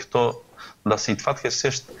 edhe këto ndasit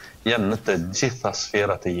fatkeqësisht janë në të gjitha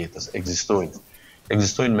sferat e jetës, ekzistojnë.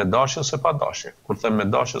 Ekzistojnë me dashje ose pa dashje. Kur them me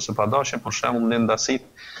dashje ose pa dashje, për shembull ne ndasit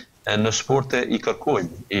në sporte i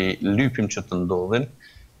kërkojmë, i lypim që të ndodhin,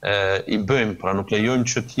 i bëjmë, pra nuk lejojmë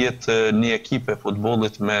që t'jetë një ekip e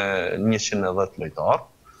futbollit me 110 lojtarë,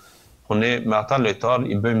 po ne me ata lojtarë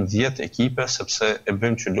i bëjmë 10 ekipe sepse e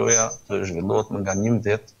bëjmë që loja të zhvillohet nga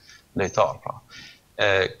 11 lojtarë. Pra.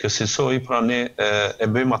 Kësaj pra ne e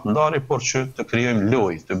bëjmë atë ndarje, por që të krijojmë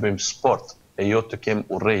lojë, të bëjmë sport, e jo të kem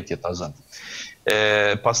urrëtie ta zënë.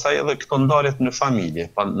 Pastaj edhe këto ndarjet në familje,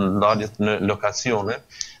 ndarjet në lokacione,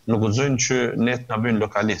 nuk guxojnë që ne të na bëjnë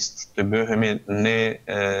lokalist, të bëhemi ne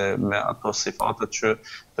me ato sifatet që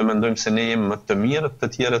të mendojmë se ne jemi më të mirë, të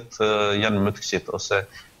tjerët janë më të këqit, ose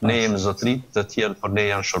ne jemi zotrit, të tjerët për ne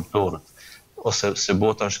janë shërtorët, ose se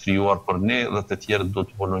bota është krijuar për ne dhe të tjerët do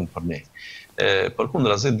të punojnë për ne.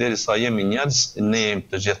 Përkundrazi, derisa jemi njerëz, ne jemi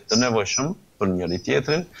të gjithë të nevojshëm për njëri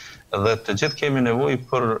tjetrin dhe të gjithë kemi nevojë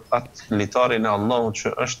për atë litarin e Allahut që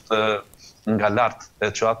është nga lart,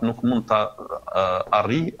 që atë nuk mund ta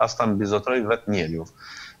arrijë, as ta mbizotroj vetë njeriu,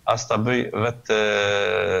 as ta bëj vetë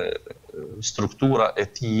struktura e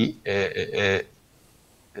tij e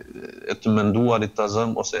të menduarit të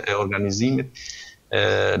zëm ose e organizimit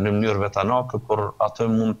në mënyrë vetanake, por atë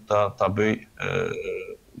mund ta bëj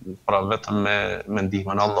pra vetëm me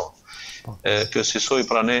ndihmën e Allahut. Kësaj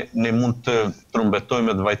pra ne mund të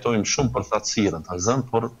trumbetojmë dhe vajtojmë shumë për thatësirën të zëm,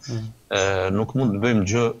 por nuk mund të bëjmë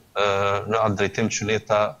gjë në atë drejtim që ne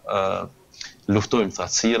ta luftojmë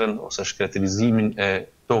thatësirën ose shkretërizimin e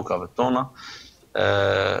tokave tona,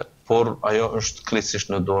 por ajo është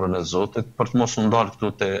krejtësisht në dorën e Zotit, për të mos u ndarë këtu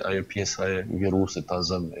te ajo pjesa e virusit të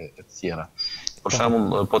zëm e të tjera. Për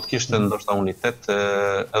shembull, po të kishte ndoshta unitet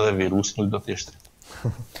edhe virusi nuk do të ishte.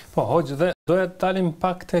 Po, hoxh, dhe doja të dalim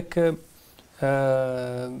pak tek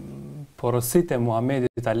porositë e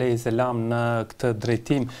Muhamedit alayhis salam në këtë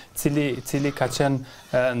drejtim, cili ka qenë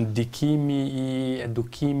ndikimi i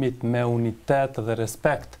edukimit me unitet dhe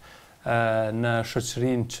respekt në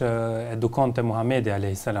shoqërinë që edukonte Muhamedi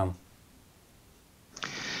alayhis salam.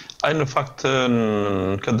 Ai në fakt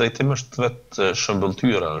në këtë drejtim është vetë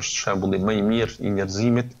shëmbëltyra, është shembulli më i mirë i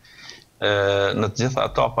njerëzimit në të gjitha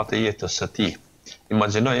etapat e jetës së tij.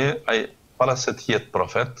 Imagjinoje, ai para se të jetë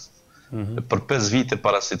profet, për 5 vite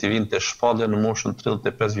para se të vinte shpallja në moshën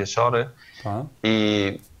 35 vjeçare, i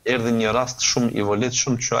erdhi një rast shumë i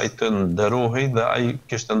volitshëm që ai të nderohej dhe ai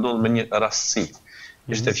kishte ndodhur me një rastësi.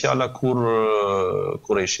 Ishte fjala kur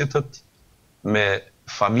kurejshitët me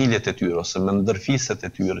familjet e tyre ose me ndërfiset e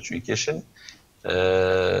tyre që i kishin,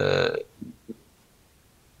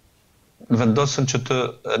 vendosën që të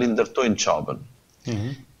rindërtojnë Qabën.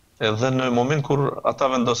 Dhe në moment kur ata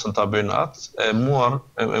vendosën ta bëjnë atë,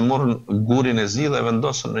 e morën gurin e zi dhe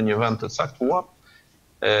vendosën në një vend të caktuar,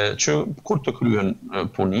 që kur të kryen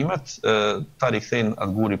punimet, ta rikthejnë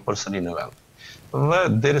atë guri përsëri në vend. Dhe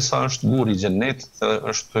derisa është gur i xhenetit,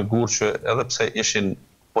 është gur që edhe pse ishin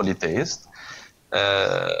politeist,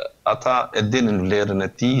 ata e dinin vlerën e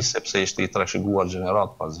tij sepse ishte i trashëguar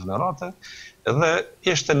gjenerat pas gjenerate, Dhe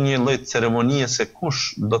ishte një lloj ceremonie se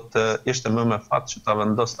kush do të ishte më me fat që ta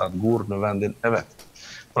vendoste atë gur në vendin e vet.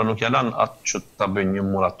 Pra nuk ja lan atë që ta bëjnë një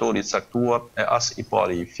moratori i caktuar e as i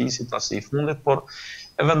pari i fisit, as i fundit, por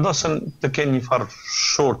e vendosën të kenë një farë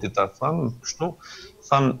shorti ta thënë, kështu,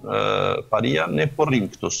 thanë paria, ne po rrim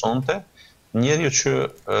këtu sonte, njeriu që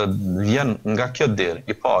vjen nga kjo derë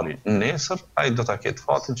i pari nesër, ai do ta ketë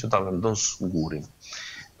fatin që ta vendos gurin.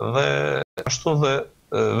 Dhe ashtu dhe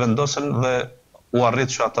vendosën dhe u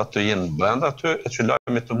arrit që ata të jenë brenda aty e që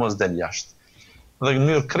lajmi të mos del jashtë. Dhe në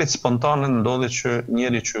mënyrë krejt spontane ndodhi që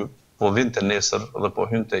njeri që po vinte nesër dhe po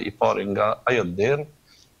hynte i pari nga ajo derë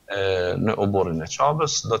në oborrin e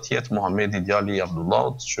Qabës, do të jetë Muhamedi djali i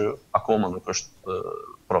Abdullahut, që akoma nuk është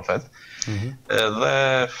profet. Dhe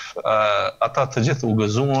ata të gjithë u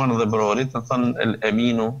gëzuan dhe broritën, thënë el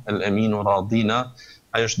eminu radina,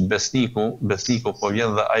 ai është besniku po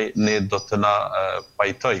vjen dhe ai ne do të na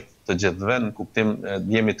pajtoj të gjithëve në kuptim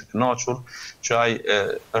jemi të kënaqur që ai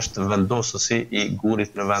është vendosësi i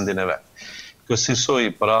gurit në vendin e vet.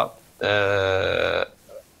 Kësaj pra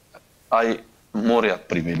ai mori atë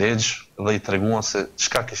privilegj dhe i treguan se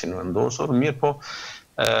çka kishin vendosur, mirë po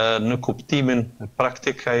në kuptimin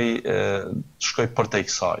praktik ai shkoi përtej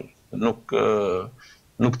kësaj.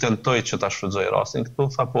 Nuk tentoj që ta shfrytëzoj rastin këtu,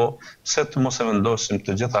 tha po pse të mos e vendosim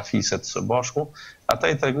të gjitha fiset së bashku.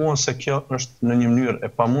 Ata i treguan se kjo është në një mënyrë e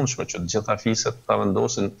pamundshme që të gjitha fiset ta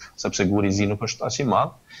vendosin, sepse guri i zi nuk është aq i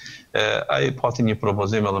madh. Ai pati një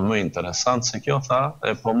propozim edhe më interesant se kjo, tha,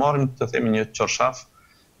 po marrim të themi një çorshaf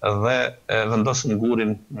dhe vendosim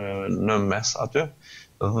gurin në mes aty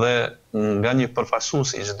dhe nga një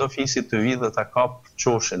përfaqësues i çdo fisi të vi dhe ta kap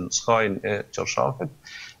qoshin, skajin e çorshafit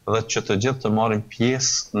dhe që të gjithë të marrin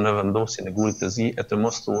pjesë në vendosjen e gurit të zi e të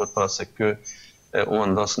mos thuhet pra se ky u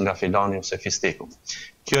vendos nga filani ose fisteku.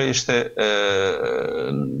 Kjo ishte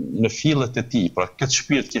në fillet e tij, pra këtë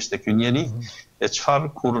shpirt kishte ky njeri, e çfarë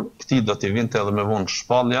kur këtij do t'i vinte edhe me vonë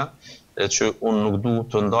shpallja, që unë nuk du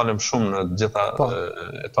të ndalem shumë në gjitha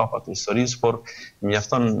etapat e historisë, por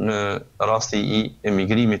mjafton në rasti i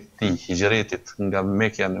emigrimit të tij, hijretit nga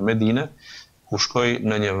Mekja në Medinë, ku shkoi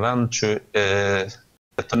në një vend që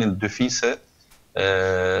jetonin dy fise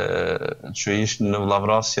që ishin në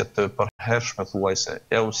vllavrasje të përhershme thuajse,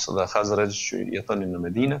 Eus dhe Khazraj që jetonin në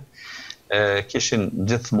Medinë, kishin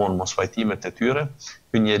gjithmonë mosfajtimet e tyre.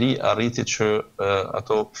 Ky njeri arriti që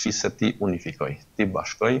ato fiset ti unifikoj, ti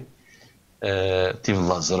bashkoj, ti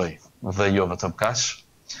vllazëroj dhe jo vetëm kaq.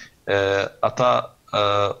 Ata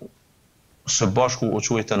së bashku u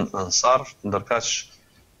quajtën Ansar, ndërkaq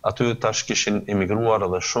aty tash kishin emigruar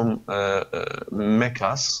edhe shumë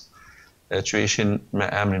Mekas që ishin me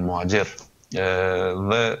emrin Muhaxher.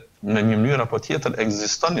 Dhe në një mënyrë apo tjetër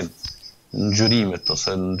ekzistonin ngjyrimet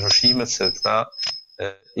ose ndryshimet se këta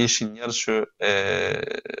ishin njerëz që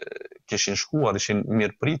kishin shkuar, ishin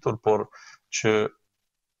mirëpritur, por që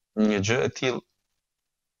një gjë e tillë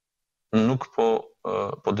nuk po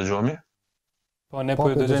dëgjohemi? Po ne po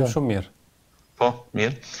ju dëgjojmë shumë mirë. Po,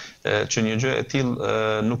 mirë. Që një gjë e tillë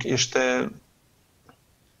nuk ishte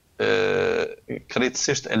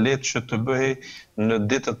krejtësisht e lehtë që të bëhej në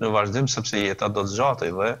ditët në vazhdim, sepse jeta do të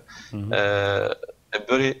zgjatej dhe e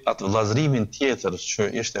bëri atë vllazërimin tjetër që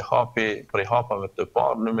ishte hapi prej hapave të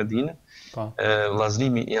parë në Medinë,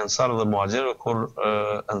 vllazërimi i Ansar dhe Muhaxherëve, kur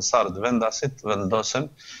Ansarët vendasit vendosen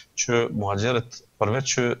që Muhaxherët përveç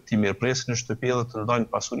që ti mirëpresin në shtëpi dhe të ndajnë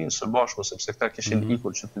pasurinë së bashku, sepse këta kishin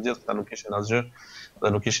ikur që të gjithë këta nuk kishin asgjë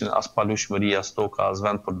dhe nuk kishin as palushmëri, as toka, as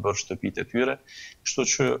vend për të bërë shtëpitë e tyre. Kështu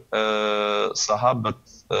që sahabët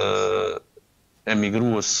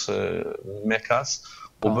emigrues Mekas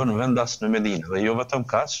u bën vendas në Medinë dhe jo vetëm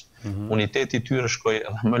kaq, uniteti i tyre shkoi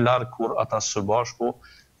edhe më larg kur ata së bashku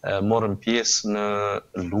morën pjesë në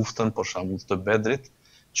luftën për shembull të Bedrit,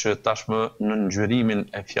 që tashmë në ngjyrimin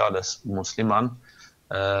e fjalës musliman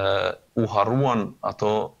u harruan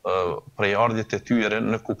ato prejardhjet e tyre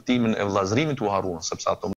në kuptimin e vllazërimit u harruan, sepse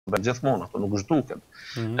ato mbeten gjithmonë, ato nuk zhduken.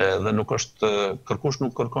 Dhe nuk është kërkush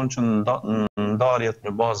nuk kërkon që ndarjet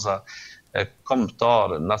në baza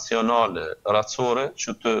kombëtare, nacionale, racore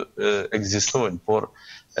që të ekzistojnë, por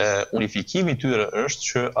unifikimi i tyre është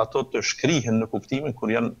që ato të shkrihen në kuptimin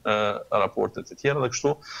kur janë raportet e tjera dhe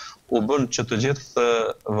kështu u bën që të gjithë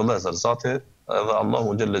vëllezër Zati edhe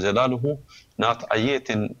Allahu xhalla xhelaluhu në atë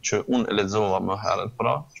ajetin që unë e lexova më herët,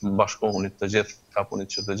 pra që bashkohunit të gjithë,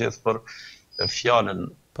 kapunit që të gjithë për fjalën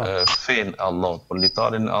fen e Allahut, për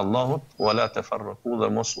litarin e Allahut, wala tafarraqu dhe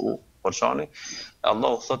mos u Porçani,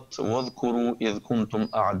 Allahu thot wadhkuru idh kuntum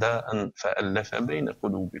a'da'an fa'alafa bayna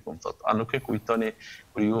qulubikum, thot. A nuk e kujtoni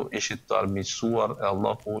kur ju ishit të armiqësuar e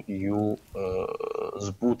Allahu ju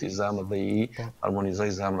zbuti zemrat dhe i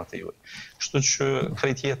harmonizoi zemrat e juaj. Kështu që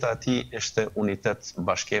krejt jeta e tij ishte unitet,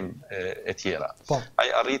 bashkim e tjera. Ai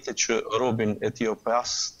arriti që robin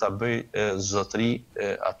etiopias ta bëj zotëri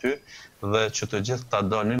aty dhe që të gjithë ta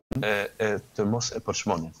donin të mos e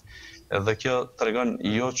përçmonin. Dhe kjo tregon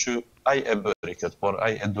jo që ai e bëri këtë, por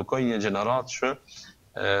ai edukoi një gjenerat që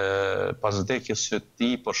pas vdekjes së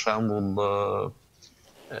tij, për shembull,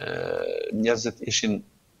 njerëzit ishin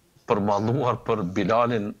përmalluar për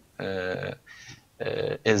Bilalin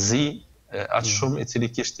e zi, aq shumë i cili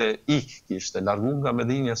kishte largu nga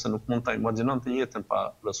Medinja se nuk mund ta imagjinonte jetën pa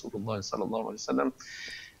Resulullahin sallallahu alaihi wasallam.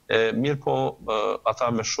 Mirë po, ata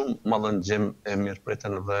me shumë mallëngjim e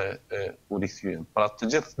mirëpritën dhe u rikthyen. Pra të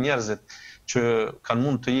gjithë njerëzit që kanë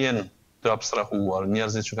mund të jenë të abstrahuar,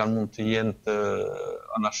 njerëzit që kanë mund të jenë të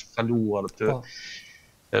anashkaluar,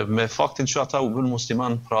 me faktin që ata u bën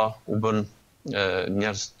musliman, pra u bën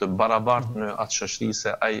njerëz të barabartë në atë shoqëri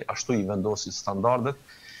se ai ashtu i vendosi standardet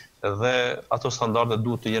dhe ato standardet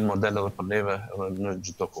duhet të jenë modele edhe për neve në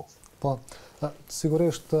çdo kohë. Po,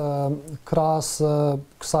 sigurisht krahas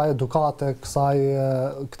kësaj edukate,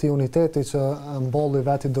 këtij uniteti që mbolli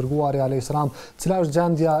vetë i dërguari alayhis salam, cila është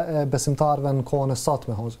gjendja e besimtarëve në kohën e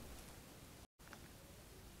sotme, hoxha?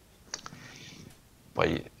 Po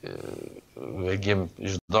vegim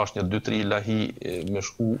çdo dash një 2-3 ilahi me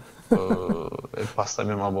shku e pastaj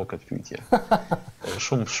më bë këtë pyetje.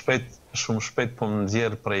 Shumë shpejt po më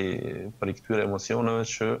nxjerr prej këtyre emocioneve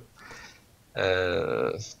që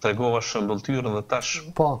tregova shëmbëltyrën dhe tash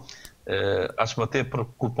aq më tepër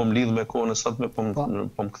kur po mlidh me kohën e sotme po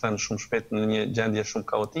më kthen shumë shpejt në një gjendje shumë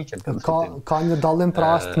kaotike. Ka një dallim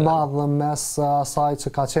pra të madh mes asaj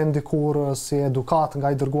që ka qenë dikur si edukat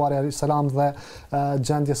nga i dërguari alayhis salam dhe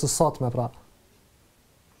gjendjes së sotme pra.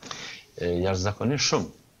 Jashtëzakonisht shumë,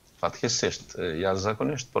 fatkeqësisht,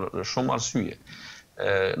 jashtëzakonisht për shumë arsye.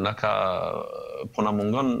 Po na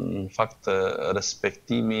mungon në fakt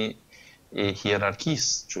respektimi e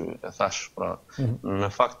hierarkisë që e thash, pra në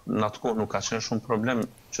fakt në atë kohë nuk ka qenë shumë problem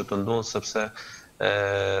që të ndodhë sepse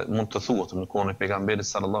mund të thuhet në kohën e pejgamberit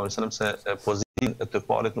sallallahu alaihi wasallam se pozitën e të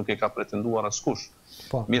parit nuk e ka pretenduar askush.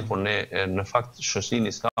 Mirë po ne në fakt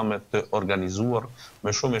shoqërinë islame të organizuar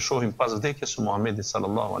më shumë e shohim pas vdekjes së Muhamedit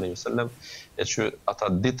sallallahu alaihi wasallam e që ata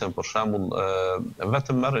ditën për shembull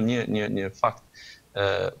vetëm merr një fakt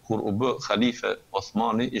kur u bë khalife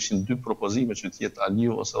Osmani ishin dy propozime që të jetë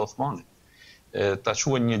Aliu ose Osmani. Ta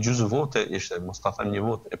quajnë një gjysmë vote ishte, mos ta them një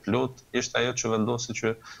votë e plot, ishte ajo që vendosi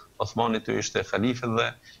që Osmani të ishte khalife dhe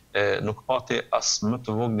nuk pati as më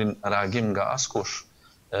të voglin reagim nga askush,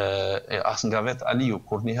 as nga vet Aliu,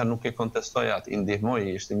 kur njëherë nuk e kontestoi atë, i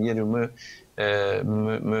ndihmoi, ishte njeriu më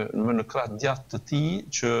në krah djathtë të tij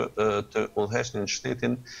që të udhëheqnin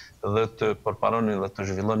shtetin dhe të përparonin dhe të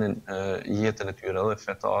zhvillonin jetën e tyre edhe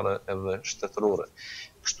fetare edhe shtetërore.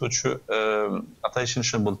 Kështu që ata ishin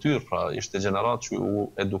shëmbëltyr, pra ishte gjenerat që u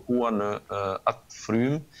edukua në atë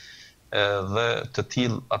frymë dhe të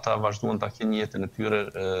tillë ata vazhduan ta kenë jetën e tyre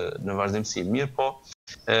në vazhdimsi. Mirë po,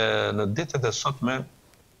 në ditët e sotme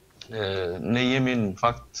ne jemi në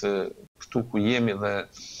fakt këtu ku jemi dhe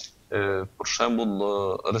për shembull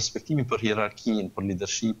respektimi për hierarkinë, për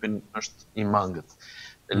leadershipin është i mangët.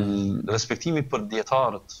 Respektimi për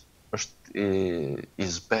dietarët është i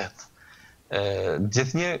zbet.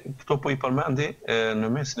 Gjithnjë këto po i përmendi në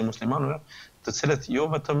mesin e muslimanëve, të cilët jo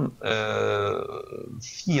vetëm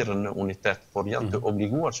thirrën në unitet, por janë të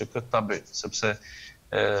obliguar që këtë ta bëjnë, sepse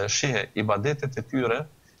shihe ibadetet e tyre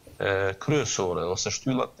kryesore ose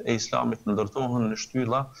shtyllat e islamit ndërtohen në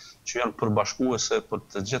shtylla që janë përbashkuese për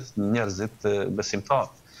të gjithë njerëzit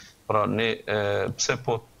besimtar. Pra ne pse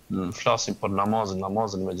po flasim për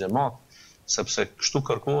namazin me xhamat, sepse kështu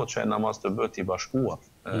kërkohet që ai namaz të bëhet i bashkuar,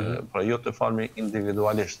 pra jo të falmi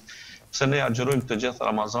individualisht. Pse ne agjerojmë të gjithë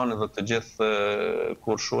Ramazanin dhe të gjithë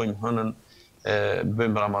kur shohim hënën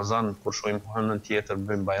bëjmë Ramazan, kur shohim hënën tjetër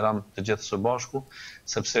bëjmë Bajram të gjithë së bashku,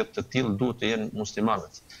 sepse të tillë duhet të jenë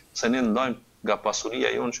muslimanët. Se ne ndajmë nga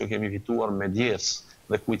pasuria jonë që kemi fituar me djes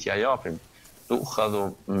dhe kujt ja japim, tu'khadhu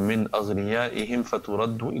min aghniyaihim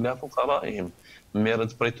faturaddu ila fuqaraihim.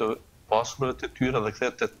 Merret prej të pasurave të tyre dhe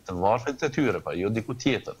kthehet të varfrit të tyre, pa jo diku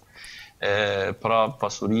tjetër. Pra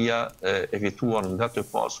pasuria e fituar nga të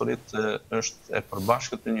pasurit është e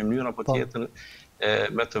përbashkët në një mënyrë apo tjetër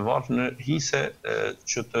me të varfër në hise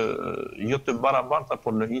që të jo të barabarta,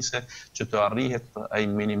 por në hise që të arrihet ai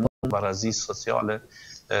minimum barazisë sociale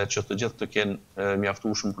që të gjithë të kenë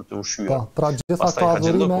mjaftueshëm për të ushqyer. Pra gjitha këto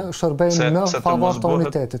adhurime shërbejnë në favor të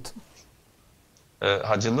unitetit.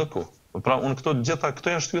 Haxhillëku. Pra unë këto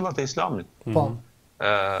janë shtyllat e Islamit. Po.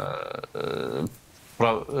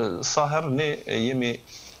 Pra sa herë ne jemi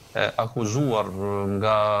akuzuar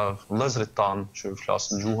nga vëllezërit tanë që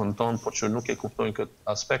flasin gjuhën tonë, por që nuk e kuptojnë këtë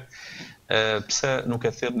aspekt, pse nuk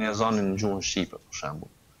e thirrni ezanin në gjuhën shqipe, për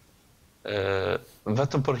shembull.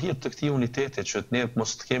 Vetëm për hir të këtij uniteti që ne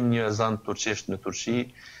mos të kemi një ezan turqisht në Turqi,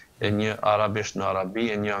 një arabisht në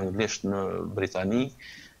Arabi, një anglisht në Britani,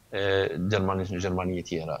 gjermanisht në Gjermani e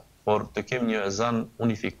tjera. Por të kemi një ezan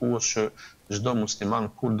unifikues që çdo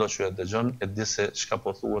musliman kurdo që e dëgjon e di se çka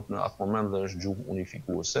po thuhet në atë moment dhe është gjuhë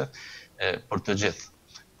unifikuese për të gjithë.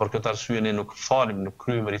 Për këtë arsye ne nuk falim, nuk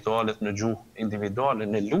kryejm ritualet në gjuhë individuale,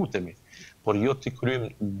 ne lutemi, por jo të kryejm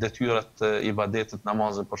detyrat e ibadetit,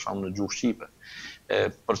 namazin për shembull në gjuhë shqipe.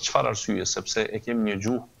 Për çfarë arsye? Sepse e kemi një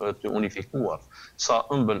gjuhë të unifikuar. Sa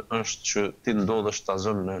ëmbël është që ti ndodhesh ta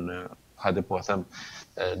zon në hajde po e them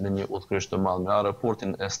në një udhkryq të madh në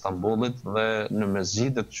aeroportin e Stambollit dhe në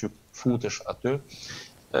mesgjidet që futesh aty,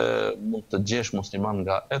 mund të gjesh musliman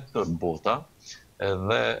nga e tërë bota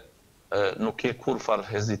dhe nuk ke kurfar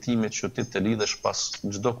hezitime që ti të lidhesh pas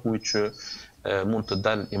çdo kujt që mund të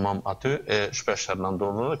del imam aty, shpesh herë na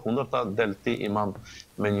ndodh edhe kundërta, del ti imam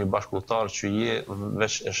me një bashkëpunëtar që je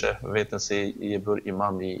veç e sheh veten se je bër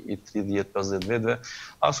imam i 30-50 viteve,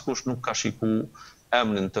 askush nuk ka shikuar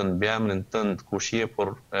emrin tënd, emrin tënd kush je,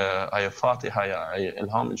 por ajo Fatihaja, ajo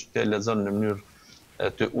Elhamin që ti e lexon në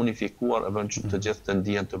mënyrë të unifikuar e bën që të gjithë të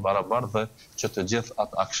ndihen të barabartë dhe që të gjithë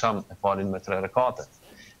atë akşam e falin me 3 rekate.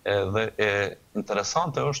 Dhe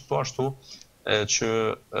interesante është po ashtu që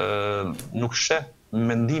nuk sheh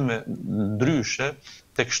mendime ndryshe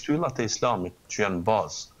tek shtyllat e Islamit që janë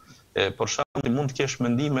bazë. Për shembull, mund të kesh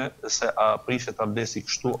mendime se a prishet abdesi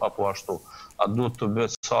kështu apo ashtu, a duhet të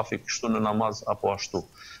bëhet safi kështu në namaz apo ashtu.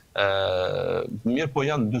 Mirë po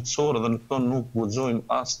janë dytësore dhe në këto nuk guxojmë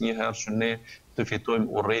asnjëherë që ne të fitojmë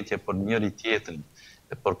urrëtie për njëri tjetrin.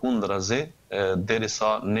 Përkundrazi,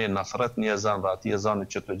 derisa ne na thret një ezan dhe atij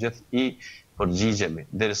ezanit që të gjithë i përgjigjemi,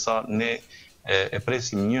 derisa ne e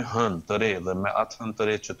presim një hënë të re dhe me atë hënë të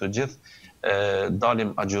re që të gjithë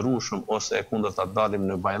dalim agjërueshëm ose e kundërta dalim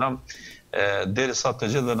në bajram, derisa të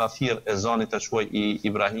gjithë dhe na thirr ezani të quaj i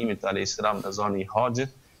Ibrahimit alayhis salam, ezani i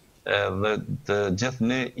haxhit, dhe të gjithë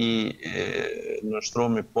ne i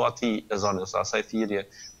nështrohemi po atij ezani ose asaj thirrje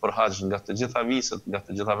për haxh nga të gjitha viset, nga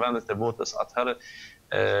të gjitha vendet e botës, atëherë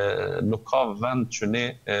nuk ka vend që ne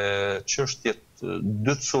çështjet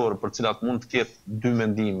dytësore për cilat mund të ketë dy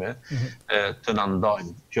mendime të na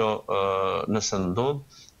ndajnë. Kjo nëse ndodh,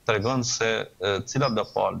 tregon se cilat do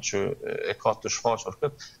palë që e ka të shfaqur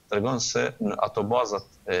këtë, tregon se në ato bazat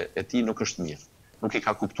e tij nuk është mirë. Nuk i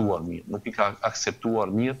ka kuptuar mirë, nuk i ka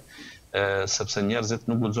akseptuar mirë, sepse njerëzit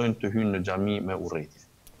nuk guxojnë të hyjnë në xhami me urrëtie.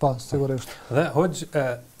 Po, sigurisht. Dhe hoxh,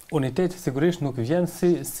 uniteti sigurisht nuk vjen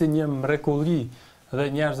si një mrekulli dhe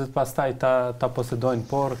njerëzit pastaj ta posedojnë,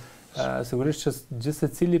 por sigurisht që gjithë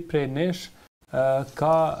secili prej nesh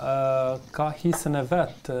ka hisën e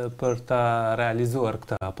vet për ta realizuar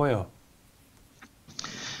këtë, apo jo?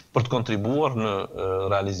 Për të kontribuar në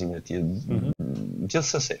realizimin e tij.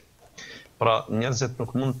 Gjithsesi. Pra njerëzit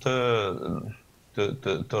nuk mund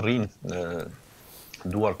të rrinë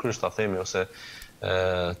duar krysh ta themi ose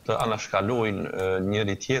të anashkalojnë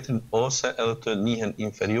njëri tjetrin ose edhe të njihen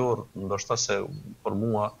inferior, ndoshta se për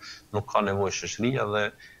mua nuk ka nevojë shoqëria dhe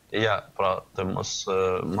pra të mos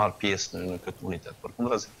marr pjesë në këtë unitet.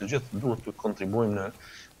 Përkundrazi të gjithë duhet të kontribuojmë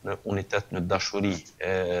në unitet, në dashuri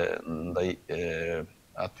ndaj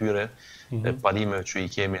atyre parimeve që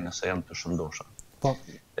i kemi nëse janë të shëndosha.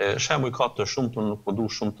 Shembuj ka të shumtën, nuk po du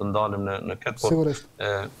shumë të ndalem në këtë, por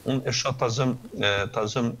unë e shoh ta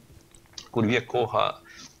zëm kur vje koha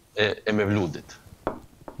e Mevludit.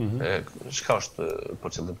 Çka është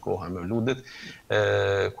për qëllim koha e Mevludit?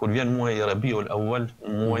 Kur vjen muaji i Rabiul Awwal,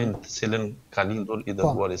 muajin të cilën ka lindur i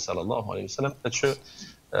dërguari sallallahu alaihi wasallam, e që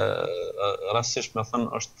rastësisht më thënë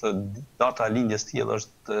është data e lindjes tij dhe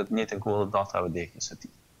është në njëjtën kohë data e vdekjes së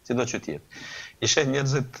tij. Sido që tjetë. I sheh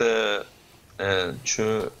njerëzit që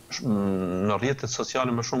në rrjetet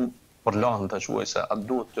sociale më shumë përlahen ta quaj se a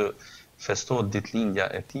duhet të festohet ditëlindja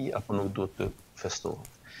e tij apo nuk duhet të festohet.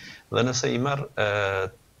 Dhe nëse i merr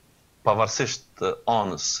pavarësisht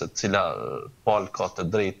anës se cila palë ka të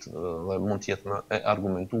drejtë dhe mund të jetë më e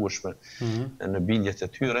argumentueshme në bindjet e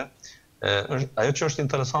tyre, ajo që është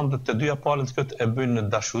interesante, të dyja palët këtë e bëjnë në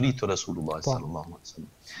dashuri të Resulullahit sallallahu alaihi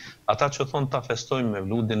wasallam. Ata që thonë ta festojmë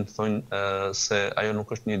Mevludin, thonë se ajo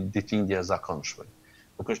nuk është një ditëlindje e zakonshme.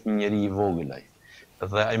 Nuk është një njeri i vogël ai.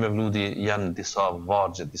 dhe ai mevludi janë disa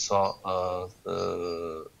vargje, disa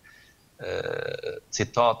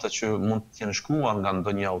citate që mund të jenë shkruar nga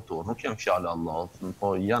ndonjë autor, nuk janë fjalë e Allahut,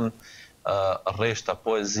 po janë rreshta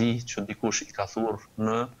poezi që dikush i ka thurr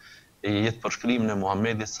në jetë përshkrimin e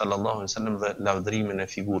Muhamedit sallallahu alaihi wasallam dhe lavdërimin e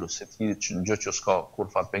figurës së tij, gjë që s'ka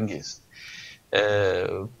kurfar pengesë.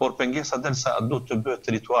 Por pengesa del se a duhet të bëhet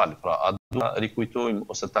ritual, pra a duhet ta rikujtojmë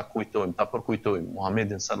ose ta kujtojmë, ta përkujtojmë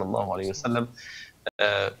Muhamedit sallallahu alaihi wasallam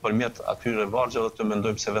përmjet atyre vargjeve të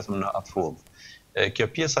mendojmë se vetëm në atë formë. Kjo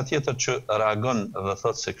pjesa tjetër që reagon dhe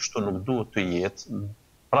thotë se kështu nuk duhet të jetë,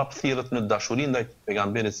 prap thirrët në dashuri ndaj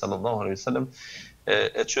pejgamberit sallallahu alaihi wasallam,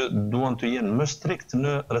 e që duan të jenë më strikt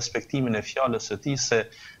në respektimin e fjalës së tij se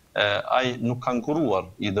ai nuk ka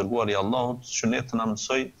nguruar i dërguari i Allahut që ne të na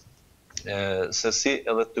mësoj se si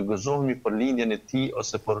edhe të gëzohemi për lindjen e tij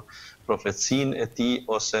ose për profecinë e tij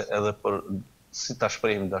ose edhe për si ta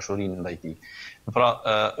shprehim dashurinë ndaj tij. Pra,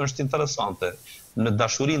 është interesante. Në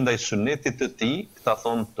dashuri ndaj sunetit të tij, këta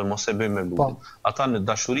thonë të mos e bëjmë me bludin. Ata në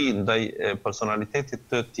dashuri ndaj personalitetit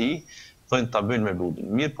të tij, thonë ta bëjnë me bludin.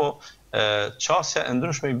 Mirë po, qasja e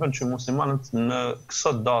ndryshme i bën që muslimanët në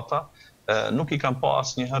kësot data nuk i kanë pa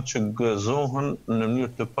asnjëherë që gëzohen në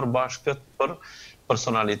mënyrë të përbashkët për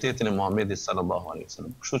personalitetin e Muhamedit sallallahu alaihi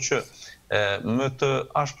wasallam. Kështu që më të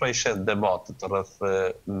ashpra i shet debatet rreth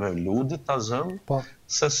mevludit ta zëm,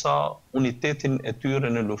 se sa unitetin e tyre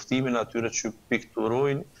në luftimin atyre që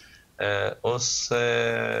pikturojnë ose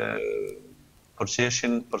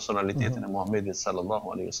përqeshin personalitetin e Muhamedit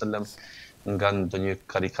sallallahu alaihi wasallam nga ndonjë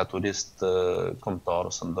karikaturist kombëtar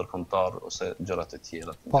ose ndërkombëtar ose gjëra të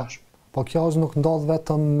tjera të ngjashme. Po kjo është nuk ndodh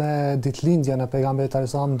vetëm me ditëlindjen e pejgamberit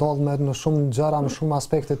alayhis salam, ndodh në shumë gjëra, në shumë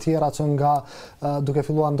aspekte tjera që nga duke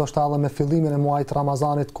filluar ndoshta edhe me fillimin e muajit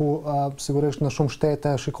Ramazanit ku sigurisht në shumë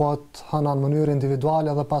shtete shikohet hëna në mënyrë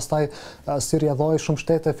individuale dhe pastaj si rrjedhoi shumë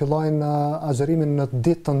shtete fillojnë agjërimin në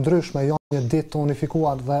ditë të ndryshme, jo një ditë të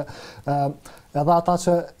unifikuar dhe edhe ata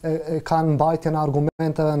që kanë mbajtjen e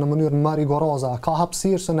argumenteve në mënyrë më rigoroze, ka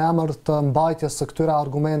hapësirë që në emër të mbajtjes së këtyre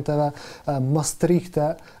argumenteve më strikte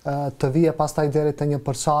të vije pastaj deri te një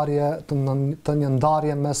përçarje, të një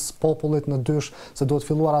ndarje mes popullit në dysh, se duhet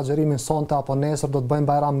filluar agjërimin sonte apo nesër, do të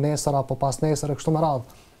bëjmë bajram nesër apo pas nesër e kështu me radhë.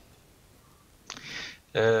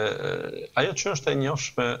 Ajo që është e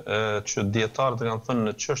njohshme që dietarët kanë thënë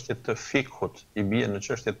në çështje të fikhut, i bie në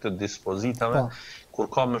çështje të dispozitave, kur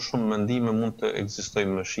ka më shumë mendime mund të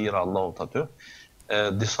ekzistojë mëshira Allahut aty.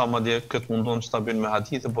 Disa madje këtë mundon që ta bëjnë me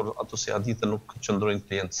hadithe, por ato si hadithe nuk qëndrojnë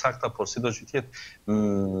të jenë sakta, por sidoqë të jetë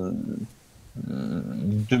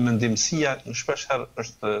dymendimësia shpesh herë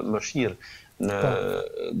është mëshirë në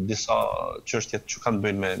disa çështje që kanë të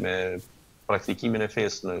bëjnë me praktikimin e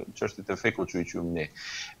fesë në çështjet e fekut që i quajmë ne.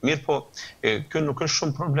 Mirë po, kjo nuk është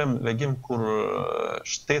shumë problem legim kur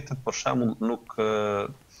shtetet për shembull nuk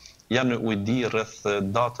janë në ujdi rreth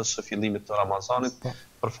datës së fillimit të Ramazanit,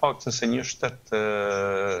 për faktin se një shtet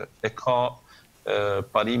e ka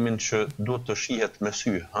parimin që duhet të shihet me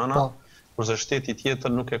sy hëna, kurse shteti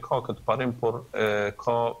tjetër nuk e ka këtë parim, por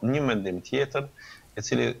ka një mendim tjetër e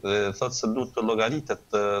cili thotë se duhet të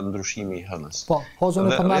llogaritet ndryshimi i hënës. Po, hoxha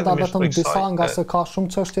ne përmenda vetëm disa nga se ka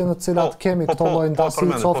shumë çështje në të cilat kemi këto lloj ndasi,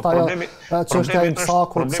 qoftë ajo çështja e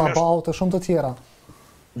msakut, sabahut e shumë të tjera.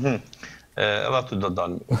 Edhe aty do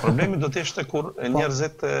dalim. Problemi do të ishte kur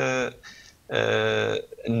njerëzit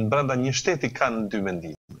në brenda një shteti kanë dy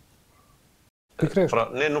mendime. Pra,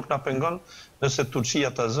 ne nuk na pengon nëse Turqia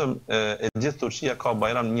ta zëm, e gjithë Turqia ka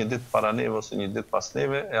bajram një ditë para neve ose një ditë pas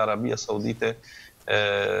neve, e Arabia Saudite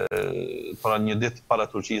pra një ditë para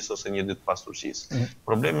Turqisë ose një ditë pas Turqisë.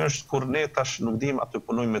 Problemi është kur ne tash nuk dimë a të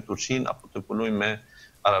punojmë me Turqinë apo të punojmë me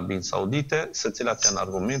Arabinë Saudite, se cilat janë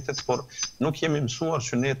argumentet, por nuk jemi mësuar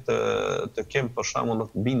që ne të kemi për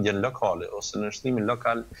shembull bindjen lokale ose në nështrimin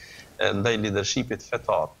lokal ndaj leadershipit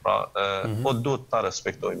fetar. Pra, o duhet ta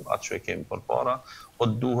respektojmë atë që e kemi përpara, o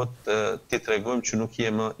duhet t'i tregojmë që nuk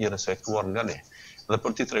jemi i respektuar nga ne. Dhe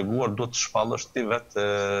për t'i treguar duhet të shpallësh ti vetë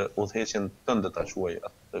udhëheqjen tënde ta quaj,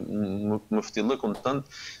 mëftillëkun tënd,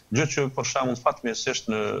 gjë që për shembull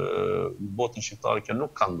fatmirësisht në botën shqiptare kjo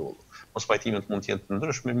nuk ka ndodhur. Mos pajtimet mund të jenë të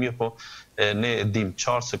ndryshme, mirë po ne e dim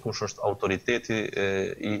qartë se kush është autoriteti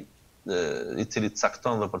i cili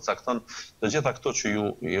cakton dhe përcakton të gjitha këto që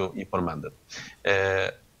ju i përmendet.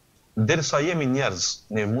 Derisa jemi njerëz,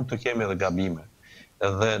 ne mund të kemi edhe gabime.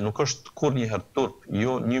 Dhe nuk është kur njëherë turp,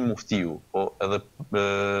 jo një muftiu, po edhe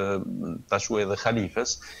ta quaj edhe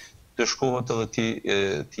halifes, të shkohet edhe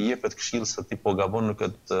ti jepet këshill se ti po gabon në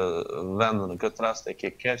këtë vend, në këtë rast e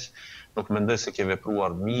ke keq, nuk mendoj se ke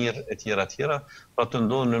vepruar mirë, etj. Pra të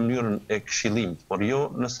ndodhë në mënyrën e këshillimit, por jo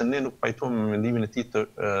nëse ne nuk pajtohemi me mendimin e tij të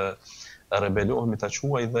rebelohemi ta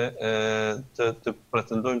quaj dhe të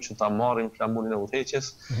pretendojmë që ta marrim flamurin e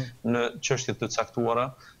udhëheqjes në çështje të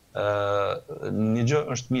caktuara. Një gjë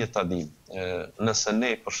është mirë ta dim. Nëse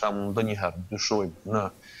ne për shembull ndonjëherë dyshojmë në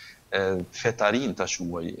fetarin ta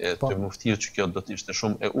quaj të muftiut që kjo do të ishte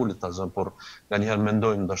shumë e ulët ta zënë, por nganjëherë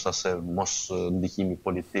mendojmë ndoshta se mos ndikimi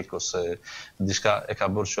politik ose diçka e ka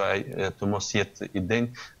bërë që ai të mos jetë i denj,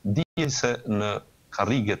 di se në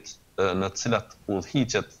karriget në të cilat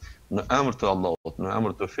udhëhiqet në emër të Allahut, në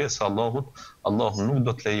emër të fesë Allahut, Allahu nuk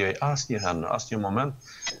do të lejoj asnjëherë në asnjë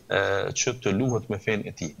moment që të luhet me fenë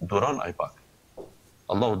e tij. Duron ai pak.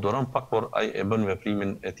 Allahu duron pak, por ai e bën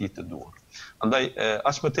veprimin e tij të duhur. Andaj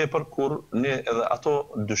aq më tepër kur ne edhe ato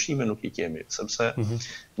dyshime nuk i kemi, sepse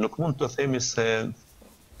nuk mund të themi se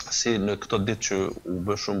si në këto ditë që u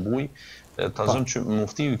bë shumë bujë, ta zëm që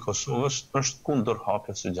muftiu i Kosovës është kundër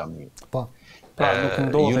hapjes së xhamisë. Pra nuk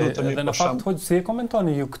ndodhi, dhe në fakt hoqë si e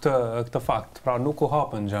komentoni ju këtë fakt, pra nuk u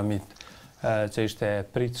hapën xhamit që ishte e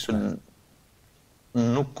pritshme?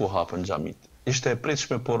 Nuk u hapën xhamit. Ishte e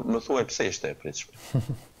pritshme, por më thuaj pse ishte e pritshme.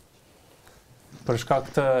 Për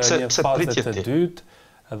shkak të një faze të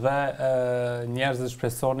dytë dhe njerëzit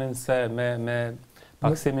shpresonin se me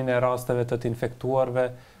paksimin e rasteve të infektuarve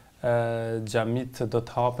xhamit do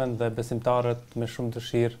të hapen dhe besimtarët me shumë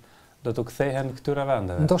dëshirë do të kthehen këtyre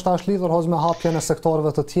vendeve. Ndoshta është lidhur me hapjen e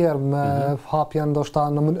sektorëve të tjerë, me hapjen ndoshta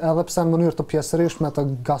edhe pse në mënyrë të pjesërishtme të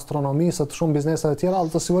gastronomisë, të shumë bizneseve të tjera,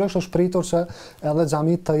 të sigurisht është pritur që edhe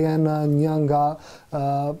xhamit të jenë një nga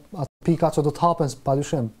ato pika që do të hapen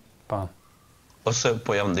padyshim. Ose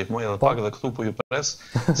po jam ndihmoj edhe pak dhe këtu po ju pres,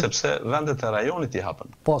 sepse vendet e rajonit i hapen.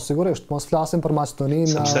 Po, sigurisht, mos flasim për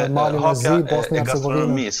Maqedoninë, Malin e Zi, Bosnjë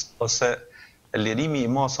Hercegovinë. Ose lirimi i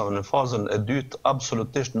masave në fazën e dytë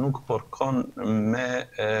absolutisht nuk përkon me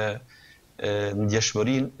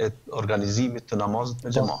ndjeshmërinë e organizimit të namazit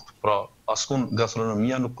me xhamat. Pra, askund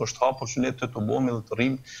gastronomia nuk është hapur që ne të bëhemi dhe të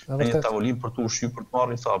rrimë në një tavolinë për të ushqyer, për të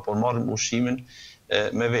marrë sa, por marrim ushqimin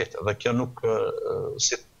me vete. Dhe kjo nuk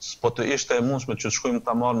po të ishte e mundshme që të shkojmë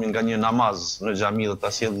ta marrim nga një namaz në xhami dhe ta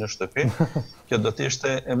sjellim në shtëpi, kjo do të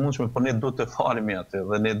ishte e mundshme, por ne duhet të falemi atë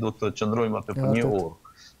dhe ne duhet të qëndrojmë atë për një orë.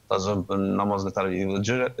 Ta zëmë për namazin e taravihit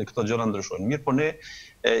dhe këto gjëra ndryshojnë. Mirë, por ne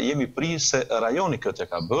jemi prirë se rajoni këtë e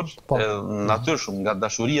ka bërë, natyrshëm nga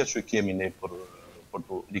dashuria që kemi ne për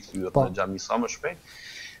të rikthyer në xhami sa më shpejt.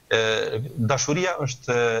 Dashuria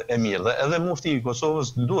është e mirë dhe edhe mufti i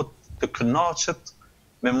Kosovës duhet të kënaqet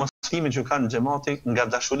me mostimin që kanë xhamati nga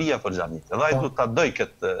dashuria për xhamit. Dhe ai duhet ta dojë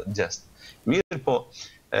këtë gjest. Mirë, po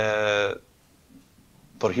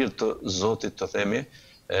për hir të Zotit të themi,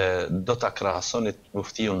 do ta krahasonit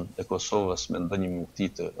muftiun e Kosovës me ndonjë mufti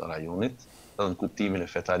të rajonit, edhe në kuptimin e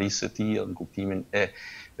fetarisë së tij, edhe në kuptimin e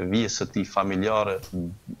vijës së tij familjare,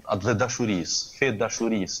 atë dhe dashurisë, fe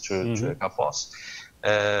dashurisë që e ka pas.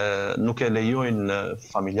 Nuk e lejojnë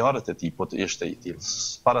familjarët e tij, po të ishte i tillë,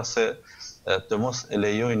 para se të mos e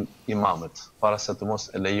lejojnë imamët, para se të mos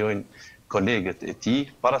e lejojnë kolegët e tij,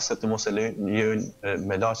 para se të mos e lejojnë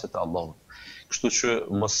melaçet e Allahut. Kështu që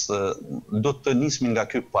mos do të nismi nga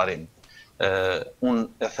ky parim. Unë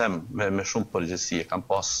e them me shumë përgjegjësi, kam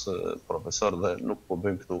pas profesor dhe nuk po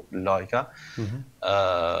bëjmë këtu lajka.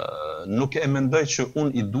 Nuk e mendoj që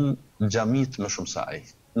unë i du xhamit më shumë se ai.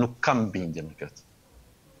 Nuk kam bindje në këtë.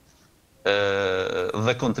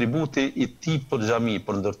 Dhe kontributi i tij për xhami,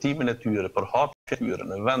 për ndërtimin e tyre, për hapjen e tyre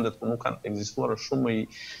në vendet ku nuk kanë ekzistuar shumë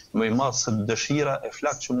më i madh se dëshira e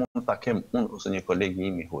flak që mund ta kem unë ose një koleg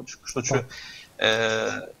im i hoxh. Kështu që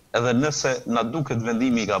edhe nëse na duket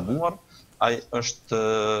vendimi i gabuar, ai është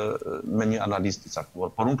me një analizë të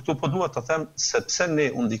caktuar. Por unë këtu po dua të them sepse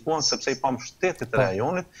ne u ndikuan, sepse i pam shtetet e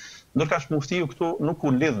rajonit, ndërkaq muftiu këtu nuk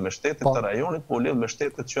u lidh me shtetet e rajonit, po u lidh me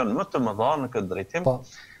shtetet që janë më të mëdha në këtë drejtim.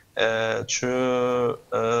 Që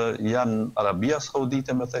janë Arabia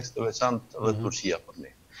Saudite me tekst të veçantë dhe Turqia për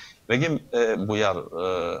ne. Begim Bujar,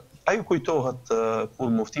 a ju kujtohet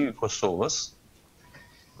kur muftiu i Kosovës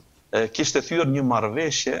kishte thyer një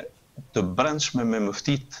marrëveshje të brendshme me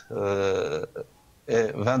muftit e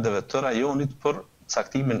vendeve të rajonit për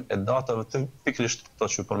caktimin e datave të pikërisht këto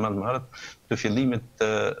që përmend më herët, të fillimit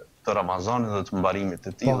të Ramazanit dhe të mbarimit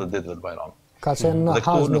të tij dhe ditëve të Bajramit. Ka qenë në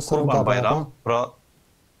Haz në Kurban Bajram, pra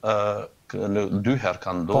në 2 herë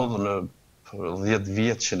kanë ndodhur në 10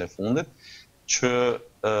 vjetëshin e fundit që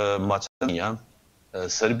Maqedonia,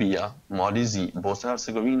 Serbia, Malizi, Bosnja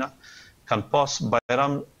Hercegovina kanë pas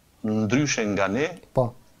Bajram ndryshe nga ne,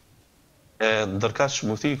 ndërkaq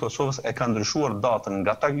Muftia i Kosovës e ka ndryshuar datën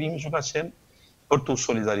nga takvimi që ka qenë për të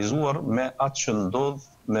solidarizuar me atë që ndodh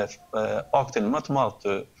me aktin më të madh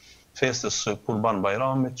të festës së Kurban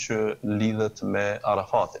Bajramit që lidhet me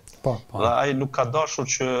Arafatin. Dhe ai nuk ka dashur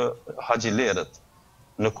që haxhilerët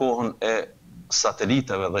në kohën e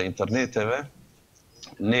sateliteve dhe interneteve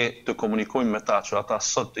ne të komunikojmë me ta që ata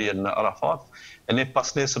sot të jenë në Arafat e ne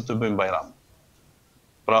pas nesër të bëjmë Bajram.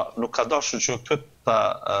 Pra nuk ka dashur që këtë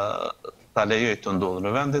ta lejoj të ndodhë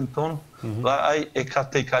në vendin tonë dhe ai e ka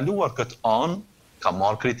tejkaluar këtë anë, ka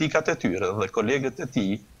marrë kritikat e tyre dhe kolegët e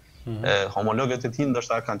tij, homologët e tij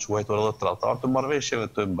ndoshta kanë quajtur edhe tradhtar të marrëveshjeve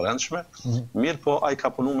të brendshme, mirë po ai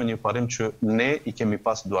ka punuar me një parim që ne i kemi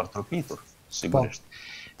pas duar tropitur, sigurisht.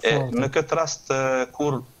 Në këtë rast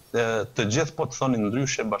kur të gjithë po të thonin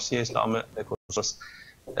ndryshe, Bashkia Islame e Kosovës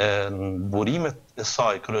burimet e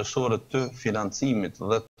saj kryesore të financimit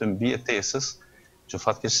dhe të mbijetesës, që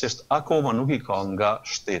fatkeqësisht akoma nuk i ka nga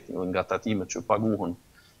shteti, nga tatimet që paguhen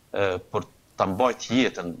për ta mbajtë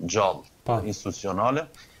jetën gjallë institucionale,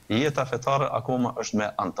 jeta fetare akoma është me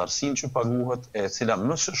antarësinë që paguhet, e cila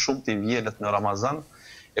më së shumti vjelet në Ramazan,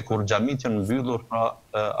 e kur xhamit janë mbyllur, pra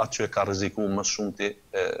atë që e ka rrezikuar më shumti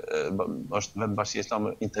është vetë Bashkia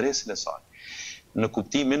Islame interesin e saj në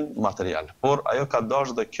kuptimin material. Por ajo ka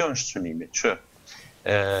dashur dhe kjo është synimi që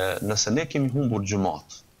nëse ne kemi humbur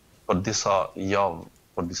xhumat për disa javë,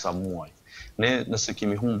 për disa muaj, ne nëse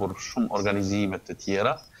kemi humbur shumë organizime të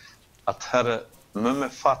tjera, atëherë më me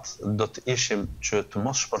fat do të ishim që të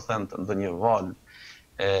mos shpërthente ndonjë valë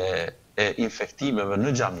e infektimeve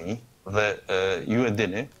në xhami dhe ju e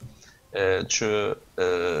dini që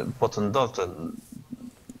po të ndodhte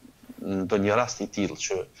ndonjë rast i tillë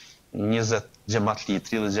që 20 xhamatli,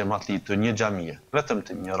 30 xhamatli të një xhamie, vetëm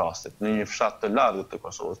të një rastit, në një fshat të largët të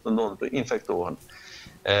Kosovës, të ndodhin të infektohen.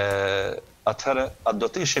 Atëherë do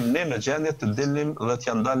të ishim ne në gjendje të dilnim dhe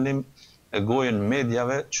t'ja ndalim gojën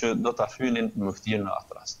medjave që do ta fynin Muftin në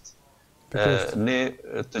atë rast. Ne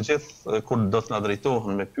të gjithë kur do të na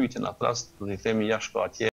drejtohen me pyetje në atë rast, do i themi ja shko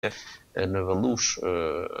atje në Vëllush,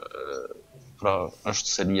 pra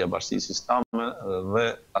është selia Bashkisë Islame dhe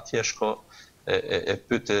atje shko e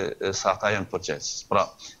pyete sa ata janë përgjegjës. Pra,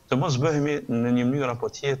 të mos bëhemi në një mënyrë apo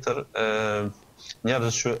tjetër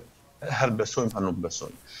njerëz që herë besojmë pa nuk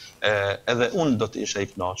besojmë. Edhe unë do të isha i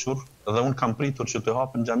kënaqur dhe unë kam pritur që të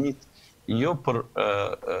hapen xhamit jo për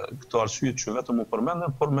këto arsye që vetëm u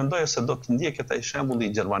përmendën, por mendoja se do të ndjeket ai shembulli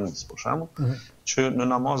i Gjermanisë, për shembull, që në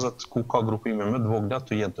namazet ku ka grupime më të vogla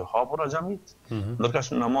të jenë të hapura xhamit,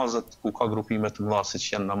 ndërkësh në namazet ku ka grupime të mëdha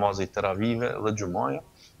siç janë namazi i teravive dhe xumaja,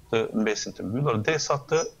 të mbesin të mbyllur, derisa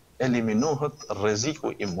të eliminohet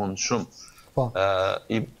rreziku i mundshëm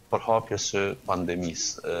i përhapjes së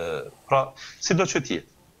pandemisë. Pra, sido që të jetë,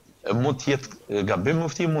 mund të jetë gabim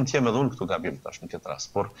Mufti, mund të jem edhe unë këtu gabim tash në këtë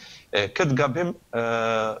rast, por këtë gabim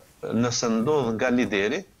nëse ndodh nga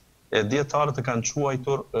lideri, dietarët e kanë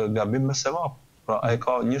quajtur gabim me sevap. Pra, ai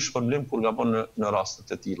ka një shpërblim kur gabon në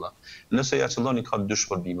rastet e tilla. Nëse ja qëlloni ka dy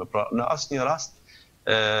shpërblime. Pra, në asnjë rast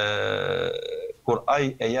kur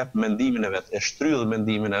ai e jep mendimin e vet, e shtrydh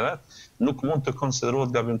mendimin e vet, nuk mund të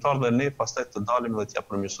konsiderohet gabimtar dhe ne pastaj të dalim dhe t'ja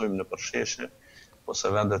përmirësojmë në përsheshje ose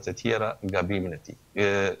vendet e tjera gabimin e tij.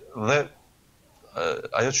 Dhe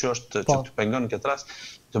ajo që është që të pengon në këtë rast,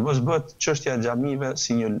 të mos bëhet çështja e xhamive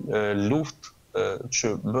si një luftë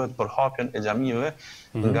që bëhet për hapjen e xhamive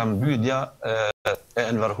nga mbyllja e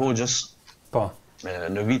Enver Hoxhës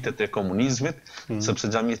në vitet e komunizmit, sepse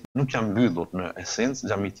xhamit nuk janë mbyllur në esencë,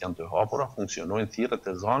 xhamit janë të hapura, funksionojnë thirrjet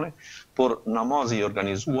e ezanit, por namazi i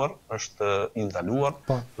organizuar është i ndaluar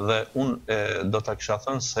dhe unë do ta kisha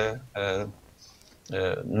thënë se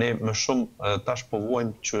ne më shumë tash po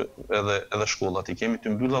vuajmë që edhe shkollat i kemi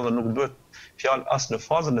të mbylla dhe nuk bëhet fjalë as në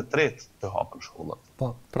fazën e tretë të hapen shkollat.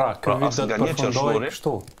 Pra, ky vit do të përfundojë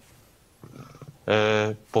kështu.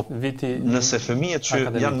 Po nëse fëmijët që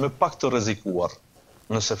janë më pak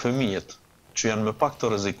të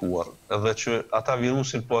rrezikuar, edhe që ata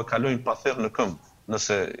virusin po e kalojnë pa therr në këmbë,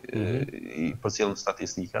 nëse i përcjellin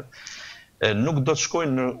statistikat, nuk do të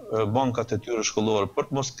shkojnë në bankat e tyre shkollore për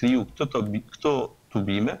të mos kriju këto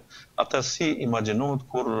tubime, atë si imagjinohet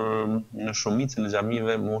kur në shumicën e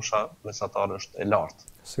xhamive mosha mesatare është e lartë.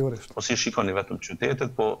 Sigurisht. Po si shikoni vetëm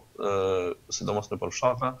qytetet, po sidomos në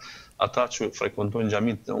përfshatra, ata që frekuentojnë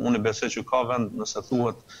xhamit, unë besoj që ka vend nëse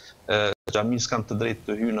thuhet xhamis kanë të drejtë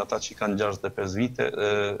të hyjnë ata që kanë 65 vite,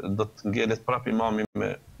 do të ngelet prapë imami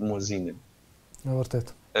me muezinin. Në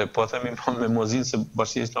vërtet. po themi me mozin se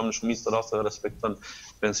Bashkia Islame në shumicë të rasteve respekton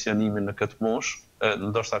pensionimin në këtë moshë,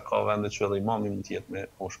 ndoshta ka vende që edhe imami mund të jetë me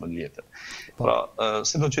moshë më të vjetër. Pra,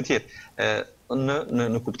 sido që të jetë,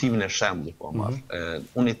 në kuptimin e shembullit po marr.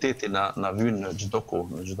 Uniteti na vjen në çdo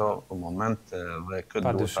kohë, në çdo moment dhe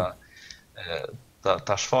këtë duhet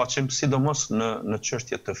ta shfaqim, sidomos në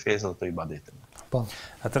çështje të fesë dhe të ibadetit. Po.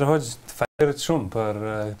 Atëherë Hoxh, falenderoj shumë për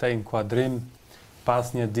këtë inkuadrim.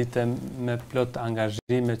 Pas një dite me plot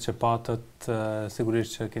angazhime që patët,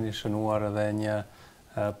 sigurisht që keni shënuar edhe një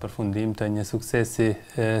përfundim të një suksesi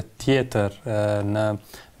tjetër në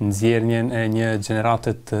nxjerrjen e një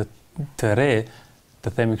gjenerate të re,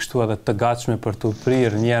 të themi kështu edhe të gatshme për të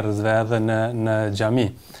prirë njerëzve edhe në xhami.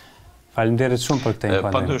 Faleminderit shumë për këtë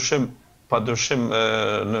inkuadrim. Padyshim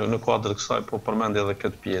në kuadër kësaj po përmend edhe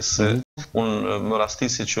këtë pjesë. Unë më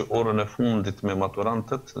rastisi që orën e fundit me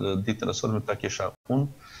maturantët, ditën e sotme ta kisha unë,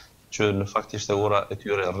 që në fakt ishte ora e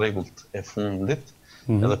tyre rregullt e fundit,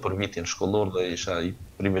 edhe për vitin shkollor dhe isha i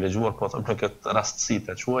privilegjuar, po them në këtë rastësi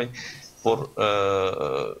të quaj, por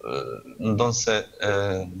ndonse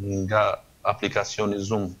nga aplikacioni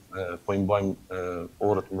Zoom po i mbajmë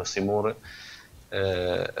orët mësimore,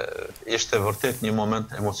 ishte vërtet një moment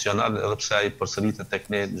emocional edhe pse ai përsëritet tek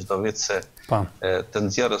ne çdo vit se të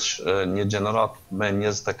nxjerrësh një gjenerat me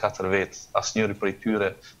 24 vet, asnjëri prej tyre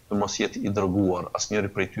të mos jetë i droguar,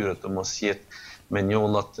 asnjëri prej tyre të mos jetë me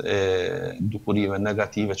njollat e dukurive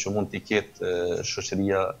negative që mund t'i ketë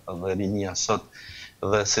shoqëria dhe rinia sot,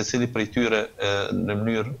 dhe secili prej tyre në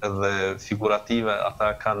mënyrë edhe figurative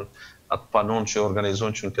ata kanë atë panon që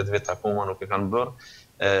organizojnë që në këtë vit akoma nuk e kanë bërë,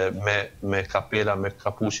 me kapela, me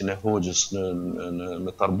kapuçin e hoxhës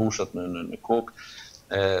në tarbushat në kokë,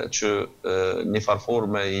 që një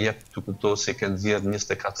farforme i jep të kuptohet se kanë nxjerrë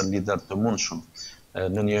 24 lider të mundshëm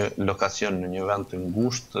në një lokacion, në një vend të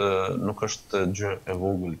ngushtë, nuk është gjë e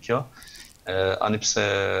vogël kjo. Ani pse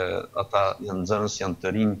ata janë nxënës, janë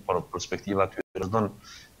të rinj, por perspektiva tyre don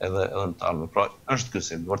edhe në të ardhmen. Pra është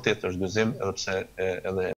gëzim, vërtet është gëzim, edhe pse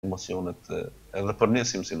edhe emocionet edhe për ne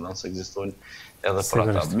si muslimanë ekzistojnë edhe për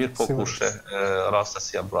ata. Mirë po kush raste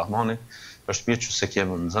si Abdurrahmani, është mirë që se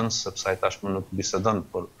kemi nxënës, sepse ai tashmë nuk bisedon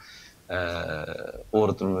për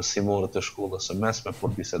orët mësimore të shkollës së mesme, por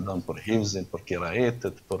bisedon për hifzin, për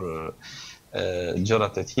kiraetet, për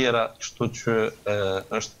gjërat e tjera, kështu që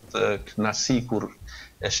është kënaqësi kur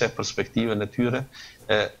e sheh perspektiven e tyre,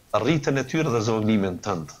 rritjen e tyre dhe zvoglimin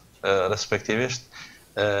tënd, respektivisht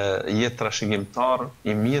jetë trashëgimtar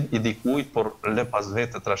i mirë i dikujt, por le pas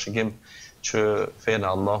vete trashëgim që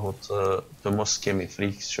fena Allahut të mos kemi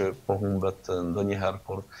frikë që po humbet ndonjëherë,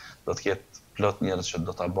 por do të ketë plot njerëz që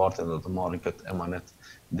do ta bartin dhe do të marrin këtë emanet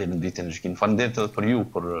deri në ditën e gjykimit. Faleminderit edhe për ju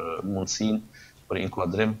për mundësinë, për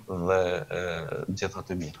inkuadrim dhe gjitha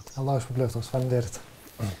të mirët. Allah është përbleftos, faleminderit.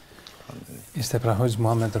 Ishte pra Hoxh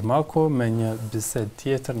Muhamed Dërmaku me një bisedë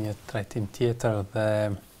tjetër, një trajtim tjetër dhe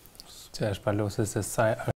që është palose se sa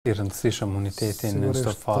është i rëndësishëm unitetin në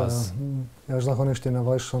çdo fazë. Jashtëzakonisht i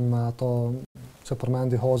nevojshëm me ato që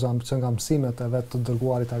përmendi Hoxha që nga mësimet e vetë të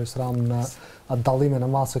dërguarit alislam në atë dallimin e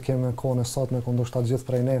madh që kemi në kohën e sotme, ku ndoshta gjithë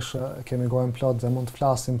prej nesh kemi gojën plot dhe mund të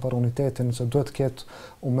flasim për unitetin që duhet të ketë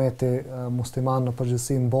ummeti musliman në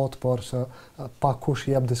përgjithësi në botë, por që pa kush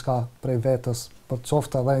jep diçka prej vetës, për të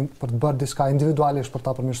qoftë edhe për të bërë diçka individualisht për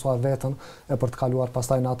ta përmirësuar veten e për të kaluar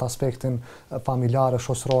pastaj në atë aspektin familjar,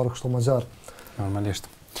 shoqëror, kështu më gjerë. Normalisht.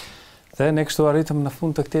 Dhe ne kështu arritëm në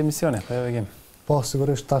fund të këtij emisioni, po e kemi. Po,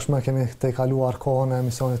 sigurisht tashmë kemi të kaluar kohën e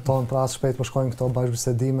emisionit tonë, pra shpejt po shkojnë këto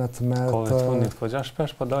bashkëbisedimet me të fundit, po gjatë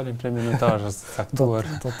shpesh po dalin prej minutazhës saktuar.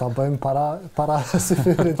 Do ta bëjmë para si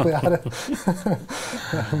fyrit po jare.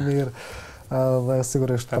 Mirë. Dhe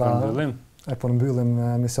sigurisht pra e përmbyllim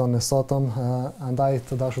emisionin e sotëm. Andaj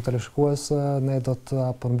të dashur teleshikues, ne do të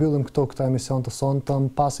përmbyllim këtë emision të sonte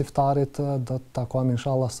pas iftarit, do të takohemi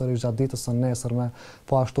inshallah sërish gjatë ditës së nesërme,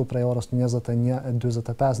 po ashtu prej orës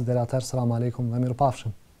 21:45 deri atëherë, selam aleikum dhe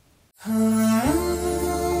mirupafshim.